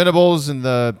to Brent Venables and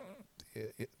the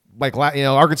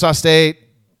Arkansas State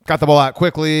got the ball out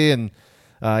quickly, and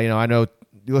I know.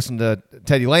 You listen to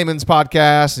Teddy Lehman's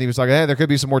podcast, and he was like, "Hey, there could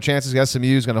be some more chances.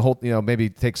 SMU is going to hold, maybe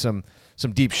take some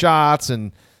deep shots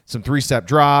and some 3-step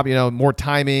drop, more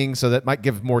timing, so that might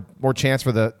give more chance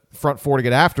for the front four to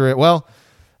get after it." Well,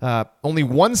 only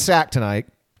 1 sack tonight,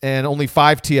 and only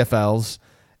 5 TFLs,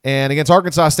 and against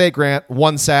Arkansas State, Grant,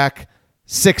 1 sack,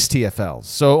 6 TFLs.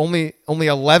 So only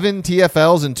 11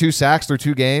 TFLs and 2 sacks through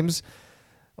 2 games.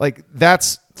 Like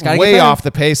that's way off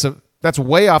the pace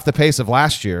of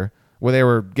last year, where they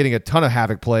were getting a ton of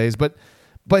havoc plays. But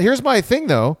here's my thing,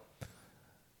 though.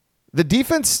 The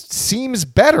defense seems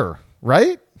better,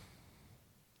 right?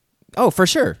 Oh, for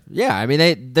sure. Yeah, I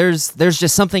mean, there's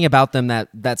just something about them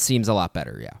that seems a lot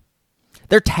better, yeah.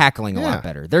 They're tackling a lot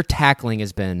better. Their tackling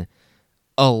has been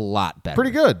a lot better.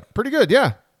 Pretty good,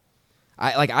 yeah.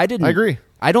 I agree.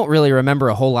 I don't really remember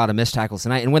a whole lot of missed tackles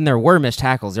tonight, and when there were missed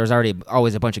tackles, there's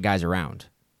always a bunch of guys around.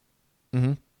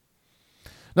 Mm-hmm.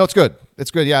 No, it's good.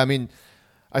 It's good. Yeah, I mean,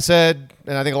 I said,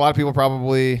 and I think a lot of people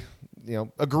probably,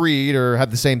 agreed or had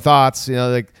the same thoughts.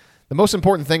 Like the most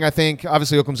important thing, I think,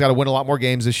 obviously Oakland's got to win a lot more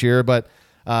games this year, but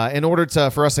in order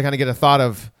for us to kind of get a thought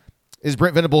of, is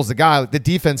Brent Venables the guy? Like, the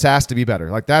defense has to be better.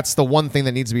 Like that's the one thing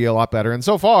that needs to be a lot better. And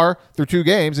so far, through 2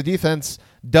 games, the defense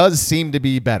does seem to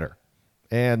be better,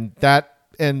 and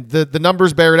the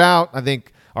numbers bear it out. I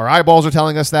think our eyeballs are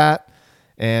telling us that.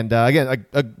 And again,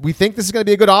 we think this is going to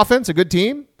be a good offense, a good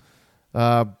team.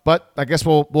 But I guess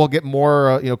we'll get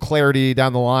more clarity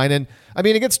down the line. And I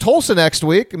mean, against Tulsa next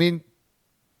week, I mean,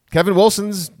 Kevin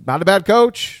Wilson's not a bad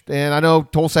coach, and I know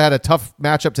Tulsa had a tough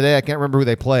matchup today. I can't remember who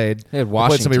they played. They had Washington. They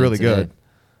played somebody really today. Good.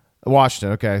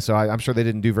 Washington. Okay, so I'm sure they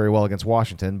didn't do very well against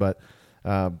Washington, but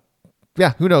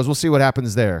yeah, who knows? We'll see what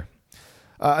happens there.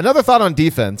 Another thought on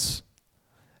defense,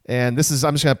 and I'm just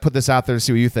going to put this out there to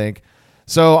see what you think.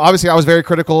 So obviously, I was very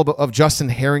critical of Justin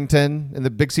Harrington in the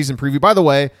big season preview. By the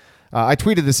way, I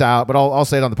tweeted this out, but I'll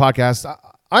say it on the podcast.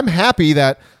 I'm happy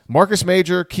that Marcus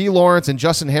Major, Key Lawrence, and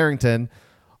Justin Harrington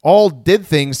all did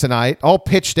things tonight, all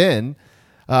pitched in,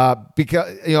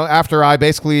 because after I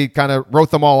basically kind of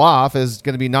wrote them all off as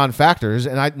going to be non-factors,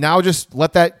 and I now just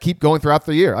let that keep going throughout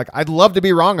the year. Like, I'd love to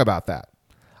be wrong about that.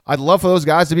 I'd love for those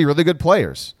guys to be really good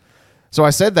players. So I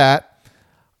said that.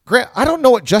 Grant, I don't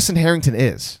know what Justin Harrington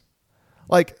is.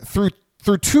 Like through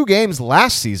 2 games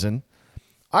last season,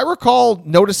 I recall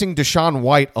noticing Deshaun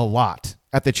White a lot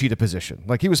at the cheetah position.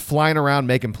 Like he was flying around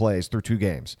making plays through 2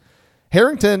 games.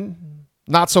 Harrington,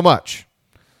 not so much.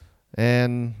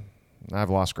 And I've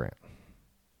lost Grant.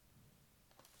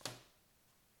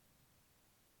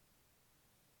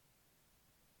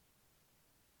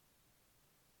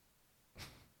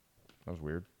 That was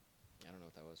weird. I don't know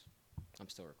what that was. I'm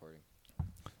still recording.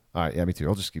 All right, yeah, me too.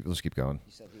 Let's just keep going.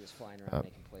 You said he was flying around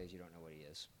making plays. You don't know what he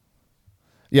is.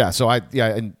 Yeah, so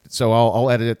I'll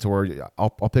edit it to where I'll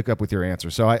pick up with your answer.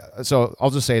 So I'll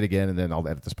just say it again and then I'll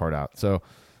edit this part out. So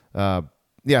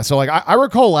so like I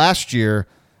recall last year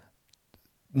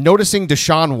noticing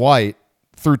Deshaun White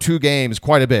through 2 games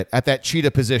quite a bit at that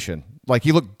cheetah position. Like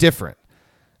he looked different.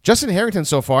 Justin Harrington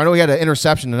so far, I know he had an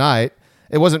interception tonight.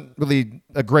 It wasn't really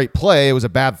a great play. It was a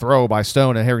bad throw by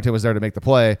Stone, and Harrington was there to make the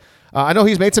play. I know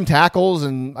he's made some tackles,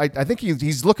 and I think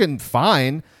he's looking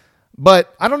fine,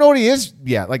 but I don't know what he is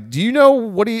yet. Like, do you know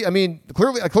what I mean,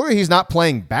 clearly he's not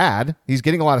playing bad. He's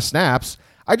getting a lot of snaps.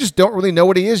 I just don't really know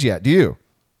what he is yet. Do you?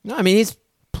 No, I mean, he's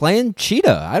playing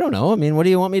cheetah. I don't know. I mean, what do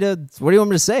you want me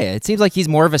to say? It seems like he's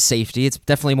more of a safety. It's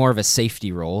definitely more of a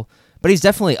safety role, but he's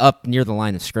definitely up near the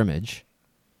line of scrimmage.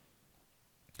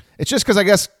 It's just because I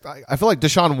guess I feel like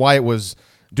Deshaun White was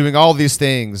doing all these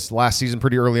things last season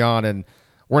pretty early on, and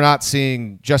we're not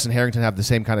seeing Justin Harrington have the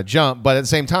same kind of jump. But at the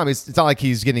same time, it's not like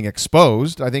he's getting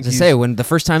exposed. I think when the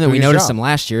first time that we noticed him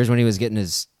last year is when he was getting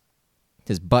his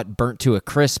butt burnt to a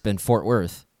crisp in Fort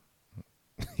Worth.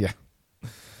 Yeah.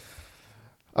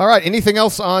 All right. Anything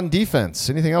else on defense?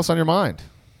 Anything else on your mind?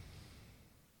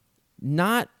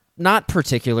 Not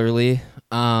particularly.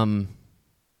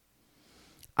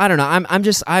 I don't know.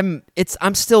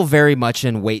 I'm still very much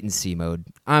in wait and see mode.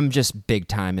 I'm just big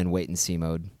time in wait and see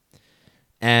mode.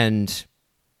 And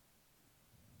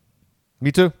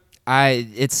me too.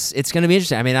 It's going to be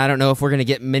interesting. I mean, I don't know if we're going to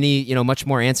get much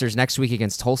more answers next week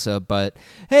against Tulsa, but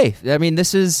hey, I mean,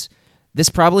 this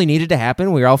probably needed to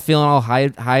happen. We were all feeling all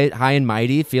high and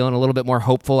mighty, feeling a little bit more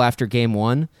hopeful after game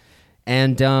one.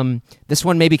 And this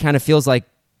one maybe kind of feels like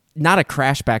not a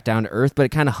crash back down to earth, but it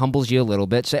kind of humbles you a little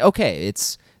bit. Say, okay,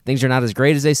 things are not as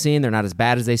great as they seem. They're not as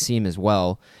bad as they seem as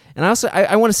well. And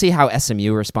I want to see how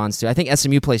SMU responds to it. I think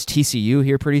SMU plays TCU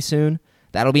here pretty soon.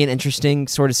 That'll be an interesting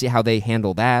sort of see how they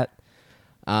handle that.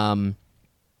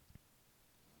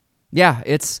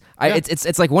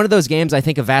 It's like one of those games. I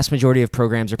think a vast majority of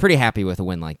programs are pretty happy with a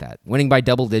win like that, winning by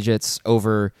double digits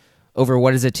over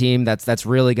what is a team that's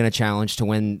really going to challenge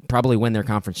to probably win their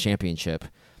conference championship.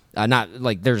 Not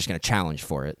like they're just going to challenge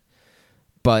for it,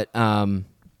 but man,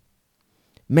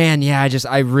 yeah,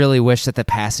 I really wish that the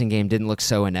passing game didn't look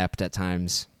so inept at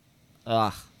times.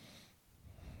 Ugh.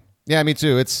 Yeah, me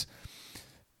too.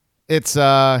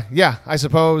 I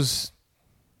suppose.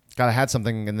 God, I had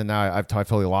something, and then now I've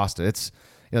totally lost it. It's,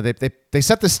 they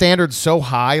set the standard so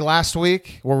high last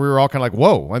week where we were all kind of like,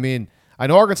 whoa. I mean, I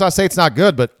know Arkansas State's not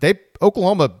good, but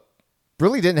Oklahoma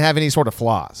really didn't have any sort of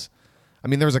flaws. I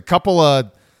mean, there was a couple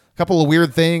of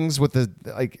weird things with the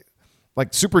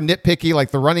like super nitpicky,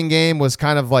 like the running game was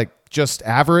kind of like just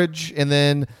average, and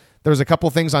then there was a couple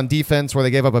things on defense where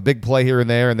they gave up a big play here and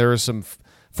there was some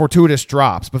fortuitous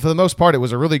drops, but for the most part, it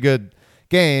was a really good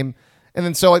game. And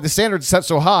then so like the standard's set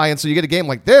so high, and so you get a game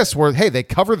like this where, hey, they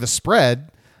cover the spread,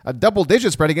 a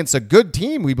double-digit spread against a good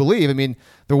team, we believe. I mean,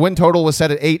 the win total was set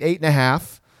at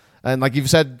 8.5, and like you've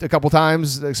said a couple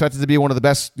times, expected to be one of the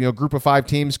best, group of 5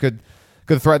 teams could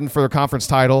threaten for the conference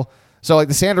title. So like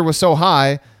the standard was so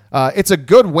high, it's a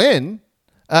good win.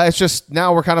 It's just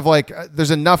now we're kind of like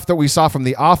there's enough that we saw from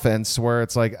the offense where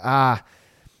it's like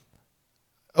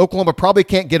Oklahoma probably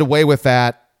can't get away with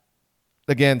that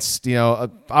against,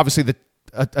 obviously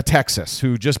a Texas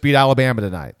who just beat Alabama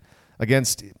tonight,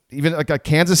 against even like a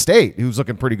Kansas State who's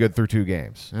looking pretty good through 2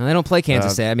 games. They don't play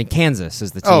Kansas State. I mean, Kansas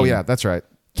is the team. Oh yeah, that's right.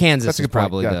 Kansas is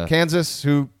probably the Kansas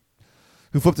who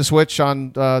flipped the switch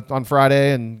on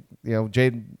Friday, and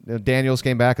Jade Daniels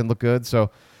came back and looked good. So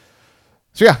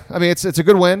yeah, I mean it's a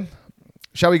good win.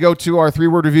 Shall we go to our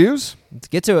 3-word reviews? Let's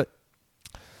get to it.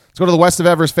 Let's go to the West of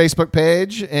Everest Facebook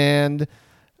page, and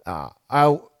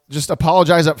I'll just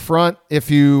apologize up front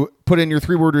if you put in your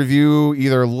 3-word review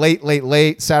either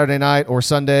late Saturday night or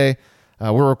Sunday.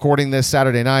 We're recording this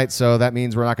Saturday night, so that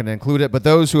means we're not going to include it. But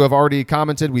those who have already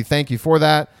commented, we thank you for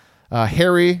that.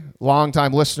 Harry,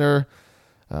 longtime listener,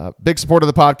 big supporter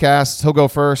of the podcast. He'll go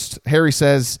first. Harry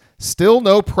says, still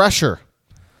no pressure.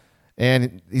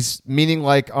 And he's meaning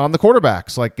like on the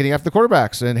quarterbacks, like getting after the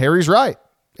quarterbacks. And Harry's right.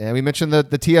 And we mentioned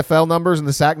that the TFL numbers and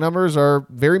the sack numbers are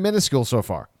very minuscule so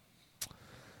far.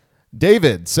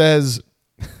 David says,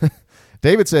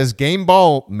 game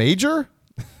ball major?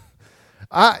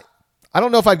 I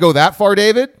don't know if I'd go that far,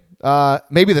 David.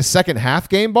 Maybe the second half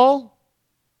game ball.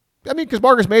 I mean, because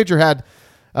Marcus Major had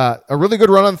a really good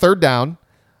run on 3rd down.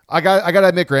 I got to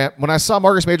admit, Grant, when I saw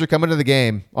Marcus Major come into the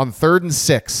game on 3rd and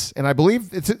 6, and I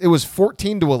believe it was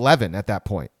 14-11 at that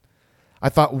point, I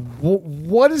thought,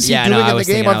 what is he doing in the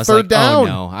game on 3rd down?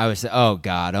 Oh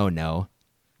God, oh no.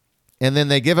 And then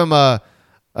they give him a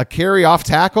carry off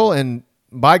tackle, and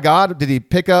by God, did he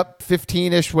pick up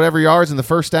 15-ish whatever yards in the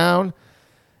first down?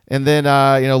 And then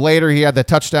later he had the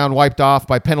touchdown wiped off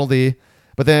by penalty.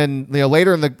 But then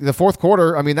later in the fourth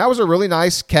quarter, I mean, that was a really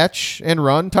nice catch and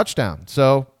run touchdown.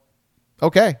 So,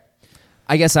 okay.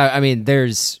 I guess I mean there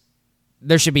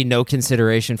should be no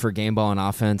consideration for game ball and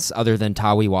offense other than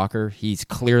Tawi Walker. He was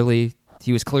clearly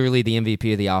the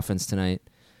MVP of the offense tonight.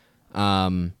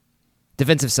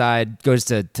 Defensive side goes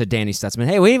to Danny Stutzman.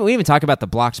 Hey, we even talk about the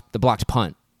blocked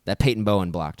punt that Peyton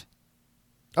Bowen blocked.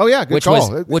 Oh yeah, good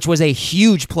call. Which was a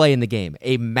huge play in the game,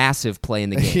 a massive play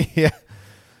in the game. Yeah,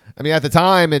 I mean at the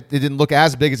time it didn't look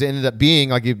as big as it ended up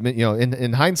being. Like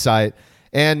in hindsight,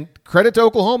 and credit to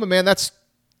Oklahoma, man. That's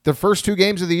the first 2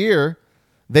 games of the year.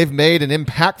 They've made an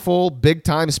impactful, big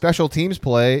time special teams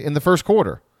play in the first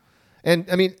quarter, and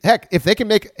I mean, heck, if they can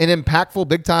make an impactful,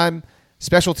 big time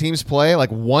special teams play,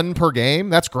 like 1 per game,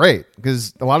 that's great,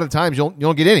 because a lot of the times you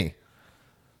don't get any.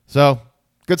 So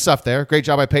good stuff there. Great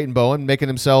job by Peyton Bowen making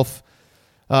himself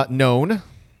known.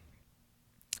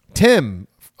 Tim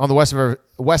on the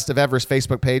West of Everest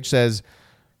Facebook page says,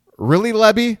 really,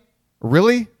 Lebby?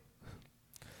 Really?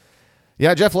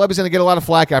 Yeah, Jeff Lebby's going to get a lot of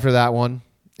flack after that one.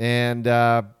 And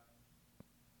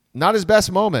not his best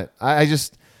moment. I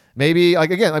just maybe,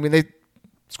 like, again, I mean, they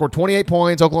scored 28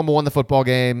 points. Oklahoma won the football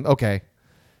game. Okay.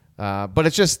 But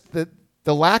it's just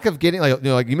the lack of getting,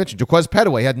 like you mentioned, Jaquez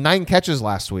Petaway had 9 catches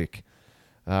last week.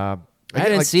 I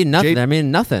didn't see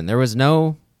nothing. Nothing. There was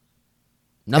nothing.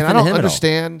 And I don't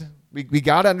understand. We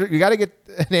got to get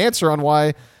an answer on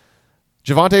why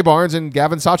Javonte Barnes and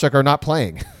Gavin Sawchuk are not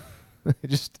playing.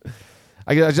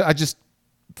 I just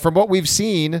from what we've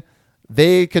seen,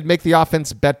 they could make the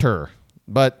offense better,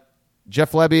 but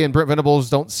Jeff Lebby and Brent Venables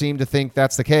don't seem to think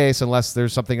that's the case unless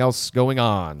there's something else going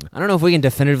on. I don't know if we can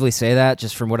definitively say that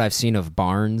just from what I've seen of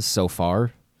Barnes so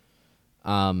far.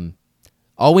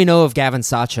 All we know of Gavin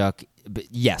Sawchuk,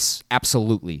 yes,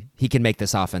 absolutely, he can make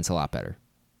this offense a lot better.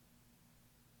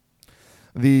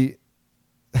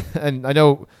 And I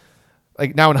know,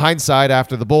 like now in hindsight,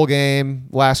 after the bowl game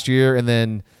last year, and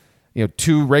then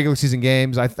 2 regular season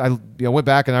games, I went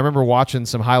back and I remember watching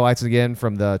some highlights again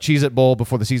from the Cheez-It Bowl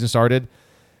before the season started.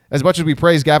 As much as we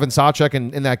praised Gavin Sawchuk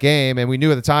in that game, and we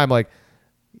knew at the time, like,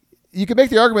 you could make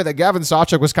the argument that Gavin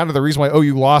Sawchuk was kind of the reason why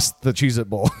OU lost the Cheez-It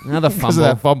Bowl because of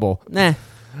that fumble. Nah.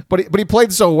 But he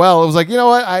played so well. It was like, you know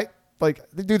what?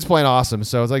 The dude's playing awesome.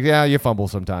 So it's like, yeah, you fumble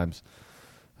sometimes.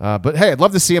 But hey, I'd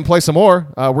love to see him play some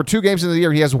more. We're 2 games into the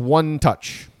year. He has 1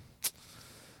 touch. Let's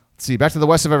see. Back to the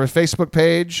West of Everest Facebook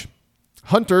page.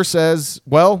 Hunter says,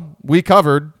 well, we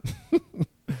covered.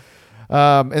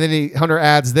 And then Hunter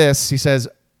adds this. He says,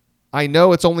 I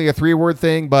know it's only a 3-word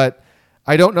thing, but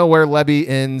I don't know where Lebby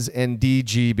ends and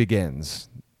DG begins.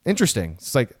 Interesting.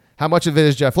 It's like, how much of it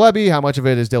is Jeff Lebby? How much of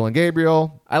it is Dylan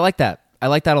Gabriel? I like that. I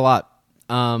like that a lot.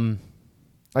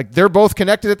 Like, they're both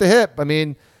connected at the hip. I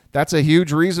mean, that's a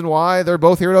huge reason why they're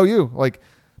both here at OU. Like,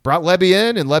 brought Lebby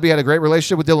in, and Lebby had a great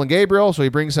relationship with Dylan Gabriel, so he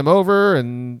brings him over,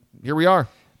 and here we are.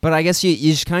 But I guess you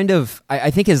just kind of, I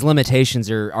think his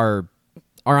limitations are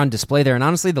on display there. And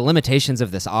honestly, the limitations of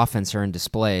this offense are in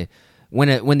display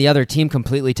when the other team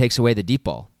completely takes away the deep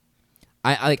ball.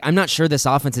 I'm not sure this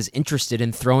offense is interested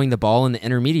in throwing the ball in the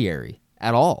intermediary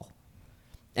at all.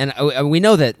 And we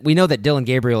know that Dylan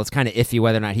Gabriel, it's kind of iffy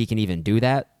whether or not he can even do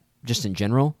that, just in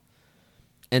general.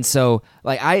 And so,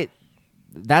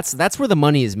 that's where the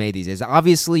money is made these days.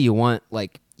 Obviously, you want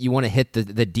to hit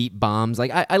the deep bombs.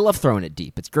 Like, I love throwing it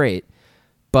deep. It's great.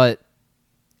 But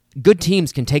good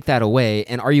teams can take that away,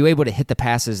 and are you able to hit the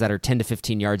passes that are 10 to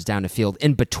 15 yards down the field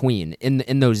in between,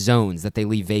 in those zones that they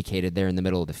leave vacated there in the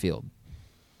middle of the field?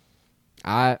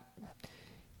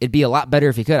 It'd be a lot better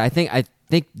if you could. I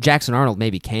think Jackson Arnold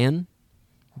maybe can,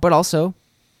 but also,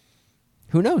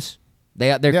 who knows?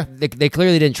 They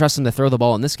clearly didn't trust him to throw the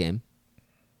ball in this game.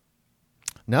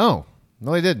 No,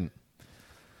 they didn't.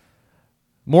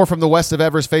 More from the West of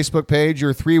Everest Facebook page,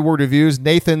 your 3-word reviews.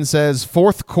 Nathan says,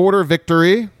 4th quarter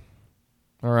victory.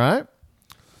 All right.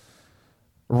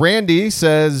 Randy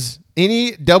says,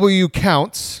 any W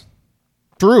counts.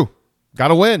 True. Got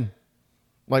to win.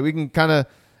 Like, we can kind of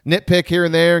nitpick here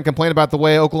and there and complain about the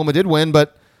way Oklahoma did win,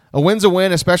 but a win's a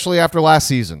win, especially after last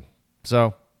season.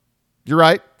 So, you're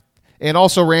right. And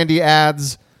also, Randy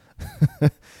adds,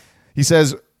 he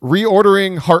says,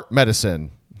 reordering heart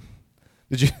medicine.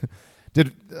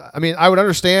 I would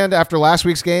understand after last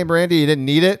week's game, Randy, you didn't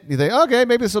need it. You think, okay,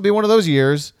 maybe this will be one of those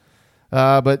years.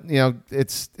 But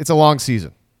it's a long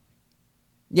season.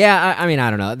 Yeah, I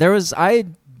don't know.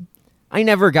 I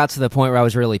never got to the point where I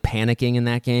was really panicking in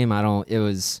that game.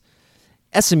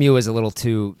 SMU was a little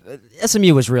too.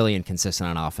 SMU was really inconsistent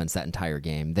on offense that entire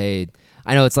game.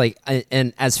 I know it's like,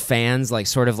 and as fans, like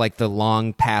sort of like the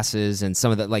long passes and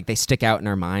some of the, like, they stick out in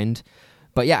our mind.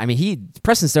 But yeah, I mean,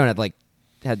 Preston Stone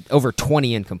had over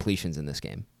 20 incompletions in this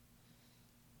game.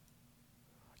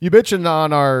 You mentioned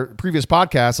on our previous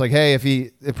podcast, like, hey,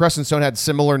 if Preston Stone had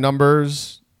similar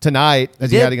numbers tonight as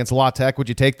he had against La Tech, would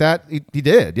you take that? He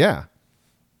did, yeah.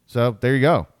 So there you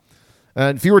go.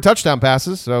 And fewer touchdown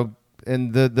passes, so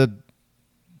and the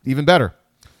even better.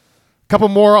 A couple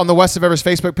more on the West of Everest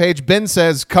Facebook page. Ben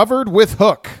says, covered with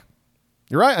hook.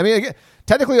 You're right. I mean, again,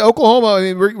 technically Oklahoma,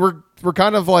 I mean, we're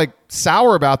kind of like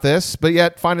sour about this, but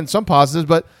yet finding some positives.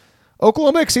 But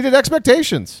Oklahoma exceeded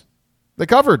expectations. They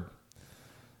covered.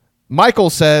 Michael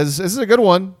says, this is a good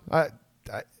one.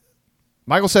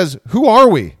 Michael says, who are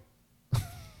we?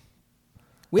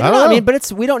 We don't know. I mean,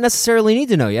 but we don't necessarily need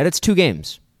to know yet. It's 2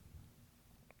 games.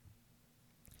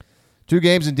 2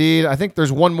 games indeed. I think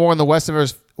there's one more on the West of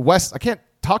Everest. I can't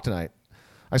talk tonight.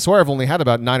 I swear I've only had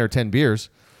about 9 or 10 beers.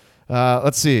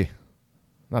 Let's see.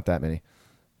 Not that many.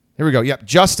 Here we go. Yep.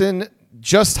 Justin,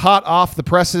 just hot off the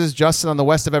presses. Justin on the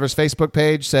West of Everest Facebook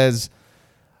page says,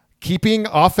 keeping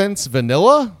offense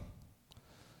vanilla?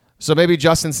 So maybe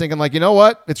Justin's thinking, like, you know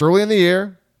what? It's early in the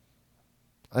year.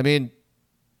 I mean,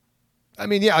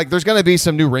 yeah, like, there's going to be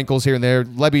some new wrinkles here and there.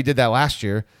 Lebby did that last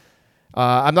year.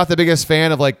 I'm not the biggest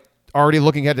fan of, like, already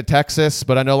looking ahead to Texas,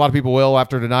 but I know a lot of people will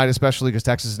after tonight, especially because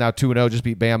Texas is now 2-0, just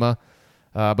beat Bama.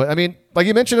 But I mean, like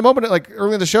you mentioned a moment, like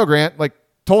early in the show, Grant, like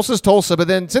Tulsa's Tulsa, but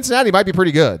then Cincinnati might be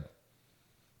pretty good.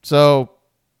 So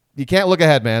you can't look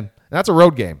ahead, man. And that's a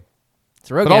road game. It's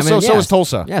a road but game. also, so is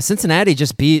Tulsa. Yeah, Cincinnati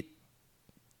just beat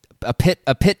a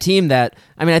Pitt team that,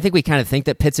 I mean, I think we kind of think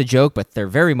that Pitt's a joke, but they're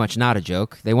very much not a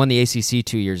joke. They won the ACC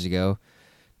 2 years ago,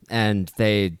 and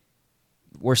they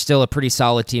were still a pretty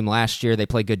solid team last year. They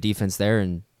played good defense there,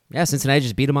 and yeah, Cincinnati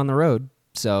just beat them on the road.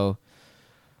 So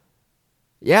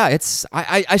yeah, it's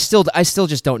I still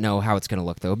just don't know how it's going to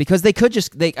look though, because they could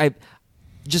just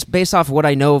based off of what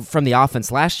I know from the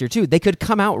offense last year too, they could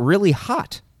come out really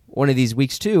hot one of these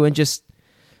weeks too, and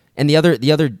the other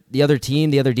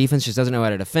team, the other defense just doesn't know how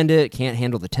to defend it, can't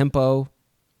handle the tempo.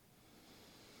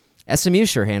 SMU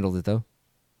sure handled it though.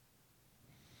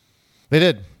 They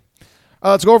did.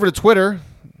 Let's go over to Twitter.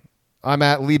 I'm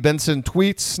at Lee Benson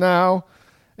Tweets now,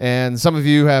 and some of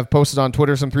you have posted on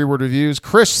Twitter some 3-word reviews.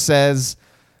 Chris says,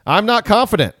 "I'm not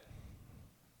confident."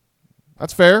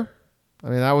 That's fair. I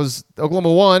mean, that was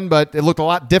Oklahoma won, but it looked a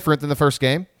lot different than the first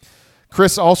game.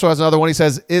 Chris also has another one. He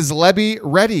says, "Is Lebby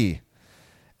ready?"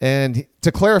 And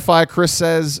to clarify, Chris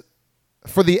says,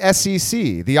 for the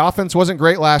SEC, the offense wasn't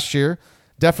great last year.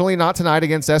 Definitely not tonight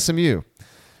against SMU.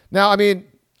 Now, I mean,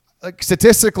 like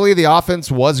statistically, the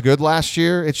offense was good last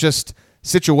year. It's just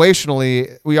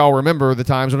situationally, we all remember the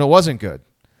times when it wasn't good.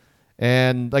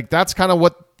 And like that's kind of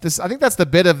what this, I think that's the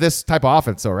bit of this type of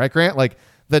offense though, right, Grant? Like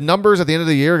the numbers at the end of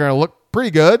the year are going to look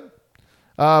pretty good.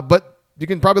 But you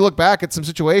can probably look back at some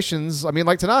situations. I mean,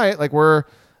 like tonight, like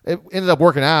it ended up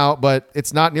working out, but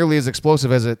it's not nearly as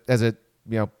explosive as it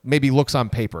maybe looks on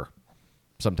paper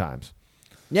sometimes.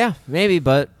 Yeah, maybe,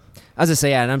 but as I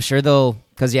say, yeah, and I'm sure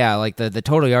because like the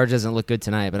total yards doesn't look good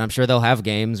tonight, but I'm sure they'll have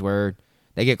games where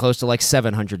they get close to like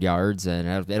 700 yards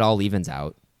and it all evens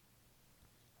out.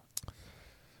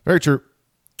 Very true.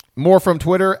 More from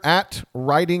Twitter at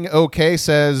Writing OK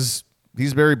says,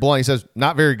 he's very blunt. He says,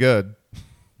 not very good.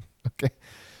 Okay.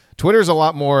 Twitter's a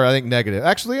lot more, I think, negative.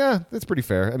 Actually, yeah, that's pretty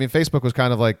fair. I mean, Facebook was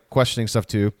kind of like questioning stuff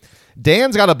too.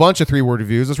 Dan's got a bunch of 3-word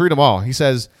reviews. Let's read them all. He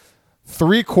says,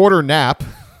 3-quarter nap.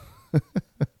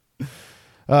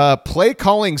 Play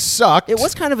calling sucked. It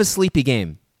was kind of a sleepy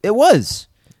game. It was.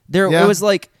 It was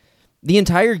like the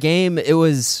entire game, it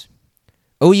was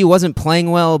OU wasn't playing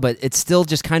well, but it still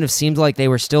just kind of seemed like they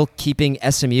were still keeping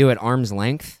SMU at arm's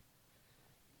length.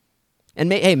 And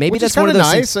maybe that's one of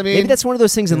those things. I mean, maybe that's one of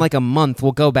those things in like a month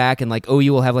we'll go back and like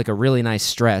OU will have like a really nice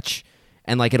stretch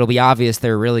and like it'll be obvious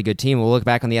they're a really good team. We'll look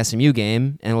back on the SMU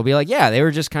game and we'll be like, yeah, they were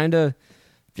just kind of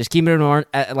just keeping it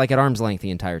at arm's length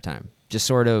the entire time. Just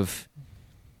sort of.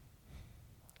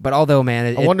 But although,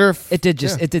 man, I wonder if it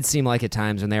did seem like at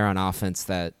times when they were on offense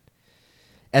that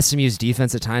SMU's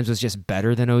defense at times was just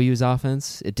better than OU's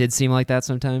offense. It did seem like that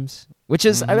sometimes, which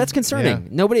is that's concerning.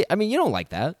 Yeah. You don't like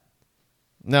that.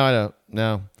 No, I don't.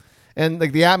 No. And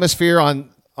like the atmosphere on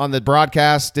the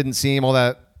broadcast didn't seem all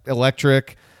that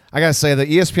electric. I got to say the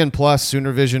ESPN Plus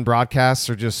Sooner Vision broadcasts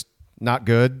are just not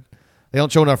good. They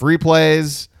don't show enough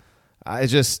replays.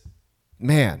 It's just,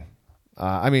 man.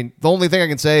 I mean, the only thing I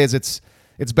can say is it's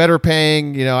better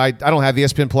paying. You know, I don't have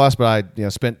ESPN Plus, but I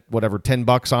spent whatever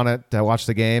 $10 on it to watch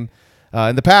the game.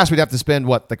 In the past, we'd have to spend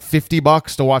like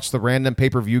 $50 to watch the random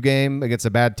pay-per-view game against a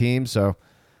bad team. So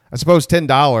I suppose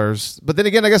 $10. But then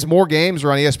again, I guess more games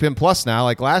are on ESPN Plus now.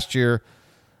 Like last year,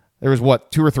 there was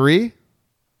 2 or 3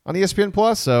 on ESPN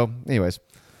Plus. So, anyways,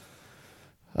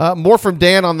 more from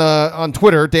Dan on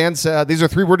Twitter. Dan said these are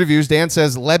 3-word reviews. Dan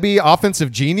says Lebby offensive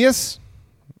genius.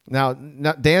 Now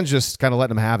Dan's just kind of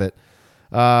letting him have it.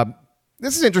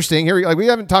 This is interesting here. Like we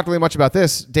haven't talked really much about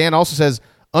this. Dan also says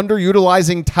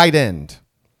underutilizing tight end.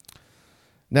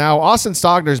 Now Austin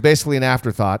Stogner is basically an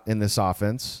afterthought in this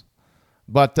offense.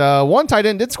 But one tight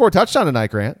end did score a touchdown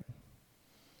tonight, Grant.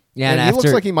 Yeah, and he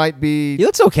looks like he might be. He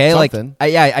looks okay. Something.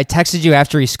 Like, I texted you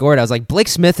after he scored. I was like, Blake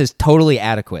Smith is totally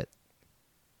adequate.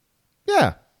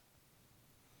 Yeah,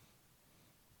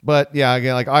 but yeah,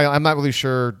 again, like I'm not really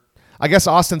sure. I guess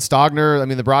Austin Stogner. I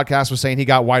mean, the broadcast was saying he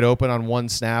got wide open on one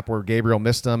snap where Gabriel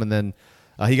missed him, and then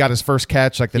he got his first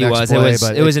catch like the next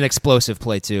play. It was an explosive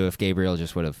play too. If Gabriel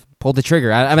just would have pulled the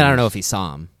trigger, I mean, I don't know if he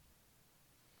saw him.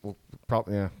 Well,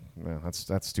 probably yeah.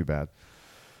 That's too bad.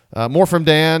 More from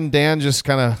Dan. Dan just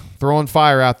kind of throwing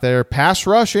fire out there. Pass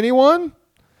rush, anyone?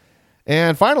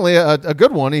 And finally, a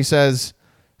good one. He says,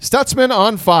 Stutzman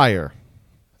on fire.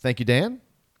 Thank you, Dan.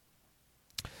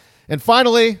 And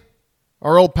finally,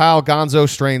 our old pal Gonzo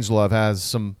Strangelove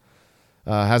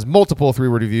has multiple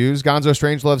 3-word reviews. Gonzo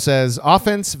Strangelove says,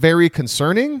 offense very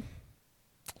concerning.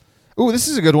 Ooh, this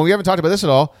is a good one. We haven't talked about this at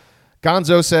all.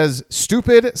 Gonzo says,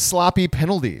 stupid, sloppy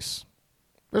penalties.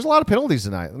 There's a lot of penalties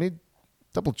tonight. Let me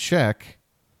double check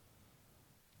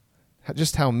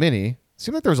just how many.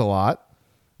 Seemed like there was a lot.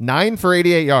 9 for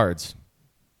 88 yards.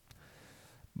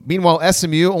 Meanwhile,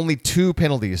 SMU, only 2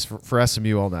 penalties for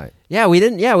SMU all night. Yeah, we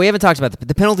haven't talked about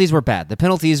the penalties were bad. The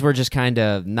penalties were just kind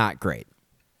of not great.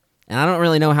 And I don't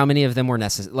really know how many of them were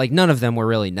necessary. Like, none of them were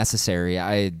really necessary.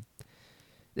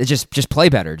 Just play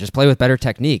better. Just play with better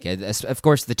technique. Of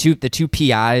course, the two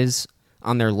PIs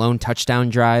on their lone touchdown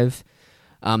drive.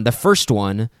 The first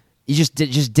one, you just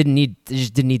didn't need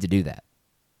to do that.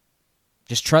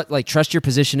 Just trust your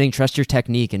positioning, trust your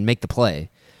technique, and make the play.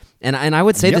 And I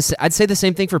would say this. I'd say the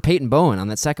same thing for Peyton Bowen on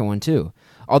that second one too.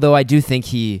 Although I do think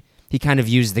he kind of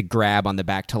used the grab on the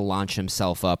back to launch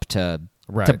himself up to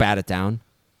bat it down.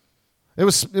 It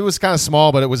was kind of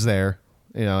small, but it was there.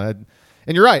 And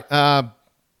you're right. How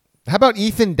about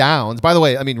Ethan Downs? By the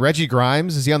way, I mean Reggie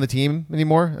Grimes, is he on the team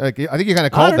anymore? I think you kind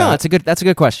of called I don't know. That's a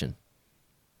good question.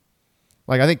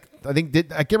 Like I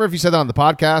can't remember if you said that on the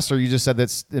podcast or you just said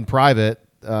that's in private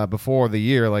before the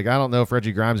year. Like I don't know if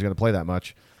Reggie Grimes is going to play that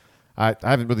much. I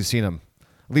haven't really seen him.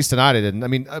 At least tonight I didn't. I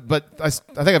mean, but I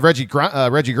think of Reggie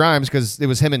Grimes because it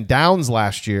was him and Downs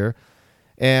last year.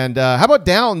 And how about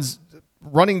Downs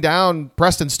running down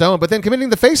Preston Stone, but then committing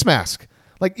the face mask?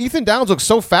 Like Ethan Downs looks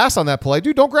so fast on that play.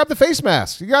 Dude, don't grab the face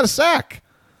mask. You got a sack.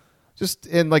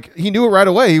 He knew it right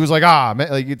away. He was like, man.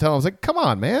 Like you tell him, I was like, come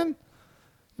on, man.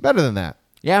 Better than that.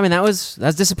 Yeah, I mean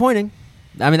that's disappointing.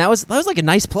 I mean that was like a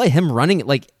nice play. Him running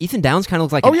like Ethan Downs kind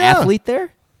of looked like an athlete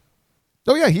there.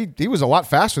 Oh yeah, he was a lot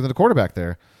faster than the quarterback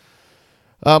there.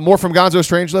 More from Gonzo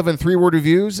Strangelove in 3-word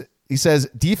reviews. He says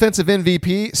defensive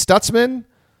MVP Stutzman.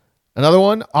 Another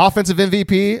one, offensive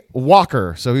MVP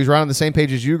Walker. So he's right on the same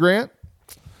page as you, Grant.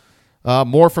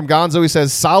 More from Gonzo. He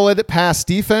says solid pass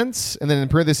defense, and then in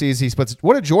parentheses he puts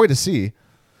what a joy to see.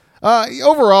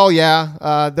 Overall,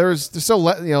 yeah, there's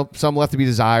still some left to be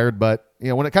desired, but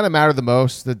when it kind of mattered the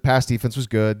most, the pass defense was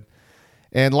good.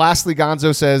 And lastly,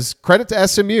 Gonzo says credit to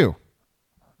SMU.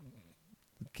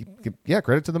 Yeah,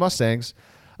 credit to the Mustangs.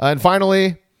 And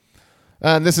finally,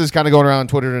 and this is kind of going around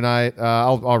Twitter tonight.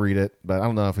 I'll read it, but I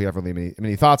don't know if we have really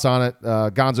many thoughts on it.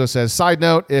 Gonzo says, side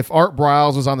note, if Art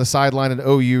Briles was on the sideline in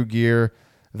OU gear,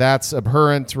 that's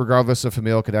abhorrent regardless of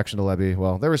familial connection to Levy.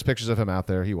 Well, there was pictures of him out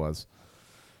there. He was.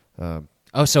 So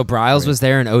Briles was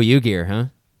there in OU gear, huh?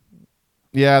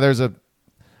 Yeah, there's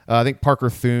I think Parker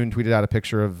Thune tweeted out a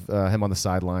picture of him on the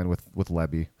sideline with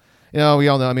Levy. We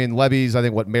all know. I mean, Levy's, I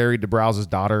think, married to Browse's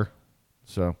daughter.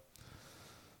 So,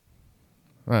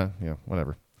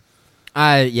 whatever.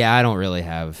 I don't really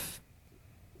have.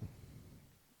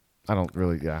 I don't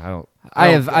really. Yeah, I don't.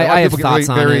 I have thoughts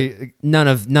on it.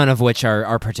 None of which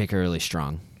are particularly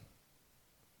strong.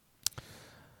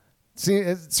 See,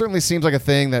 it certainly seems like a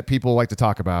thing that people like to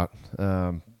talk about.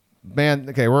 Man,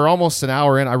 okay, we're almost an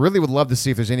hour in. I really would love to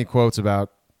see if there's any quotes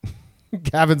about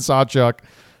Gavin Sawchuk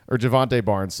or Javonte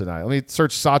Barnes tonight. Let me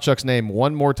search Sawchuk's name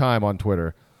one more time on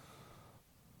Twitter.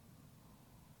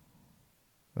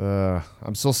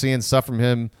 I'm still seeing stuff from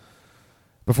him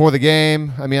before the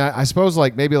game. I mean, I suppose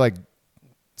maybe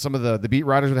some of the beat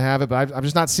writers would have it, but I'm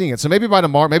just not seeing it. So maybe by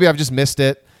tomorrow, maybe I've just missed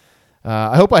it.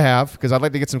 I hope I have because I'd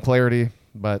like to get some clarity,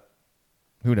 but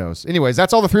who knows? Anyways,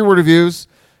 that's all the 3-word reviews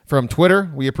from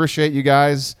Twitter. We appreciate you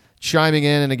guys chiming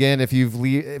in. And again, if you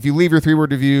leave your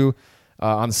 3-word review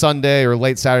on Sunday or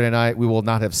late Saturday night, we will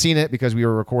not have seen it because we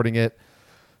were recording it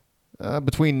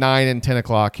between 9 and 10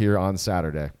 o'clock here on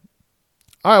Saturday.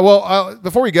 All right, well,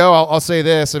 before we go, I'll say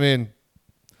this. I mean,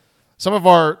 some of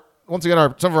our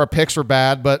picks were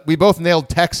bad, but we both nailed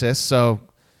Texas, so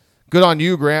good on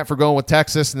you, Grant, for going with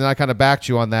Texas, and then I kind of backed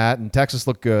you on that, and Texas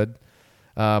looked good.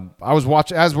 I was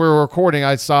watching as we were recording.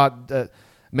 I saw,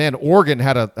 Oregon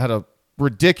had a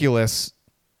ridiculous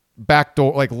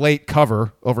backdoor late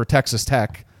cover over Texas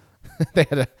Tech. They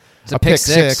had a pick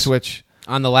six, which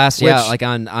on the last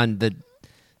on the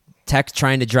Tech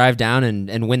trying to drive down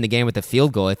and win the game with a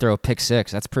field goal. They throw a pick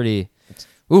six. That's pretty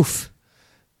oof.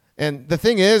 And the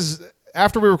thing is,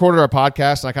 after we recorded our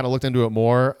podcast and I kind of looked into it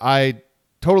more, I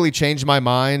totally changed my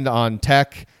mind on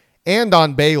Tech and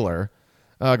on Baylor.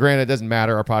 Granted, it doesn't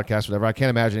matter, our podcast, whatever. I can't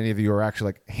imagine any of you are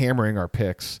actually hammering our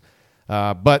picks.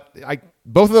 But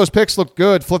both of those picks looked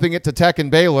good, flipping it to Tech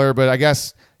and Baylor, but I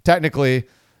guess technically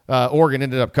Oregon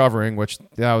ended up covering, which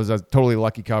was a totally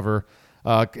lucky cover.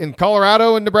 In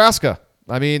Colorado and Nebraska,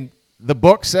 I mean, the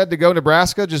book said to go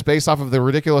Nebraska just based off of the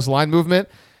ridiculous line movement.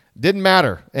 Didn't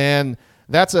matter. And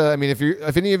that's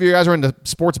if any of you guys are into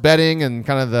sports betting and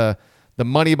kind of the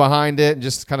money behind it and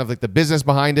just kind of the business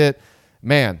behind it,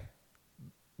 man,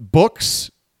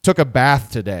 books took a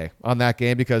bath today on that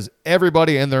game because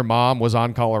everybody and their mom was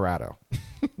on Colorado.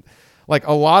 like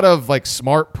a lot of like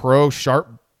smart pro sharp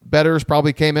bettors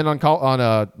probably came in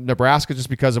on Nebraska just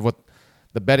because of what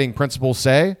the betting principles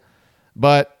say.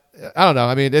 But I don't know.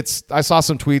 I mean, I saw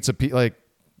some tweets of like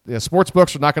sports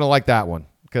books are not going to like that one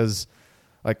because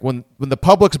like when the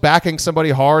public's backing somebody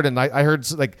hard, and I heard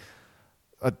like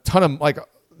a ton of like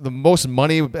the most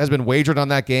money has been wagered on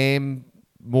that game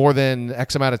more than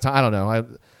X amount of time. I don't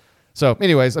know. So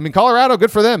anyways, I mean, Colorado,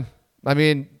 good for them. I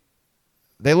mean,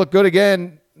 they look good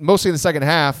again, mostly in the second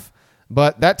half,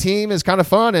 but that team is kind of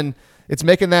fun, and it's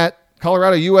making that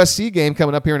Colorado USC game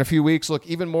coming up here in a few weeks look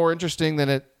even more interesting than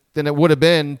it would have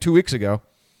been 2 weeks ago.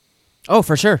 Oh,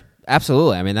 for sure.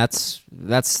 Absolutely. I mean, that's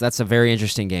a very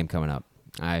interesting game coming up.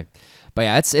 But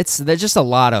yeah, there's just a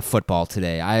lot of football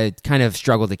today. I kind of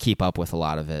struggled to keep up with a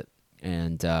lot of it,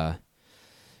 and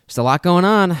just a lot going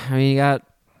on. I mean, you got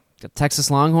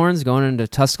Texas Longhorns going into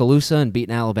Tuscaloosa and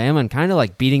beating Alabama and kind of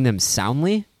like beating them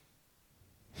soundly.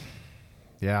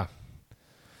 Yeah.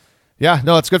 Yeah,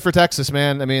 no, it's good for Texas,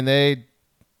 man. I mean, they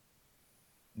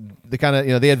kind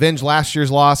of, they avenged last year's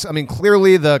loss. I mean,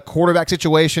 clearly the quarterback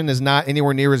situation is not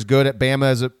anywhere near as good at Bama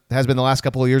as it has been the last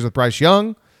couple of years with Bryce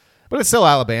Young, but it's still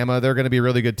Alabama. They're going to be a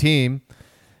really good team.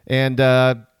 And,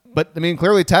 but I mean,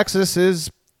 clearly Texas is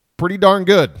pretty darn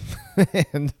good.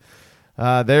 And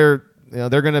they're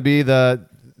going to be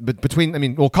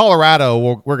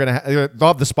Colorado, they'll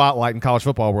have the spotlight in college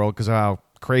football world because of how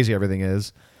crazy everything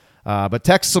is. But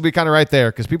Texas will be kind of right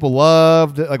there because people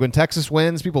love like when Texas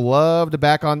wins, people love to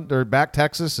back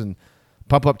Texas and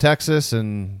pump up Texas,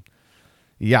 and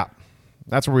yeah,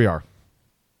 that's where we are.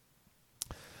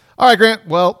 All right, Grant.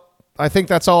 Well, I think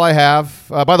that's all I have.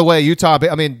 By the way,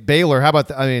 Baylor. How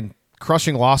about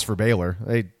crushing loss for Baylor?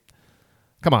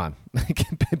 Come on,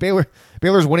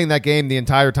 Baylor's winning that game the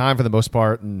entire time for the most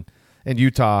part, and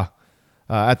Utah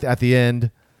at the end,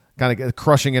 kind of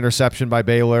crushing interception by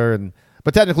Baylor.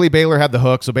 But technically Baylor had the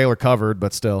hook, so Baylor covered,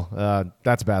 but still,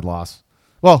 that's a bad loss.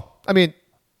 Well, I mean,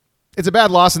 it's a bad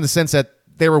loss in the sense that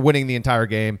they were winning the entire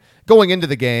game. Going into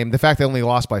the game, the fact they only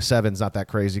lost by 7 is not that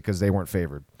crazy because they weren't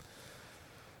favored.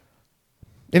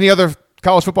 Any other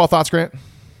college football thoughts, Grant?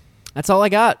 That's all I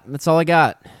got.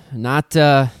 Not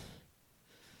okay.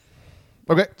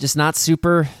 Just not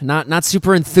super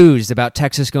enthused about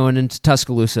Texas going into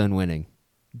Tuscaloosa and winning.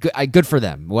 Good for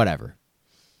them. Whatever.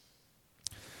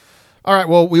 All right,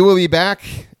 well, we will be back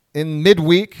in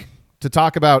midweek to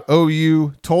talk about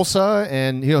OU Tulsa,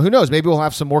 and who knows, maybe we'll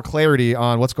have some more clarity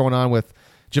on what's going on with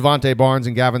Javonte Barnes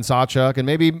and Gavin Sawchuk, and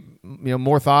maybe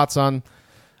more thoughts on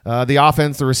the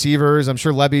offense, the receivers. I'm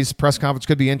sure Lebby's press conference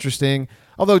could be interesting,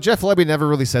 although Jeff Lebby never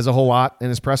really says a whole lot in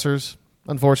his pressers,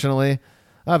 unfortunately.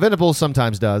 Venables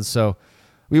sometimes does, so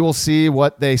we will see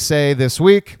what they say this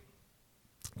week.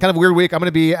 Kind of a weird week. I'm going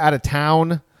to be out of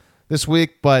town this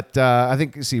week, but I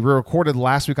think we recorded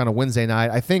last week on a Wednesday night.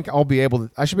 I think I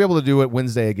should be able to do it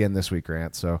Wednesday again this week,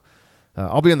 Grant. So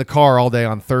I'll be in the car all day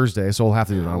on Thursday, so we'll have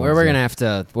to do it on Wednesday. We're gonna have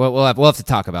to we'll have to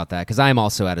talk about that because I'm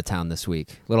also out of town this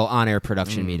week. Little on-air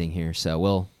production meeting here, so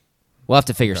we'll have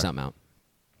to figure something out.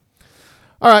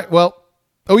 All right. Well,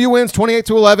 OU wins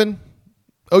 28-11.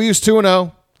 OU's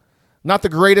 2-0. Not the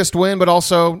greatest win, but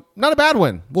also not a bad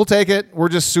win. We'll take it. We're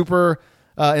just super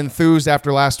enthused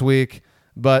after last week,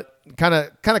 but kind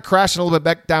of crashing a little bit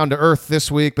back down to earth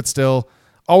this week, but still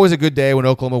always a good day when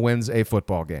Oklahoma wins a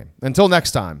football game. Until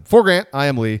next time, for Grant, I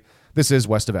am Lee. This is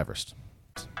West of Everest.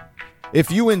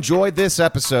 If you enjoyed this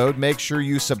episode, make sure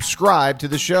you subscribe to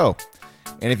the show.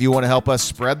 And if you want to help us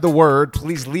spread the word,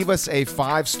 please leave us a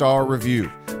 5-star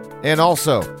review. And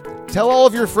also, tell all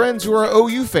of your friends who are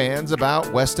OU fans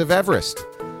about West of Everest.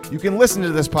 You can listen to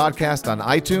this podcast on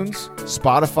iTunes,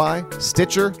 Spotify,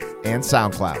 Stitcher, and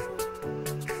SoundCloud.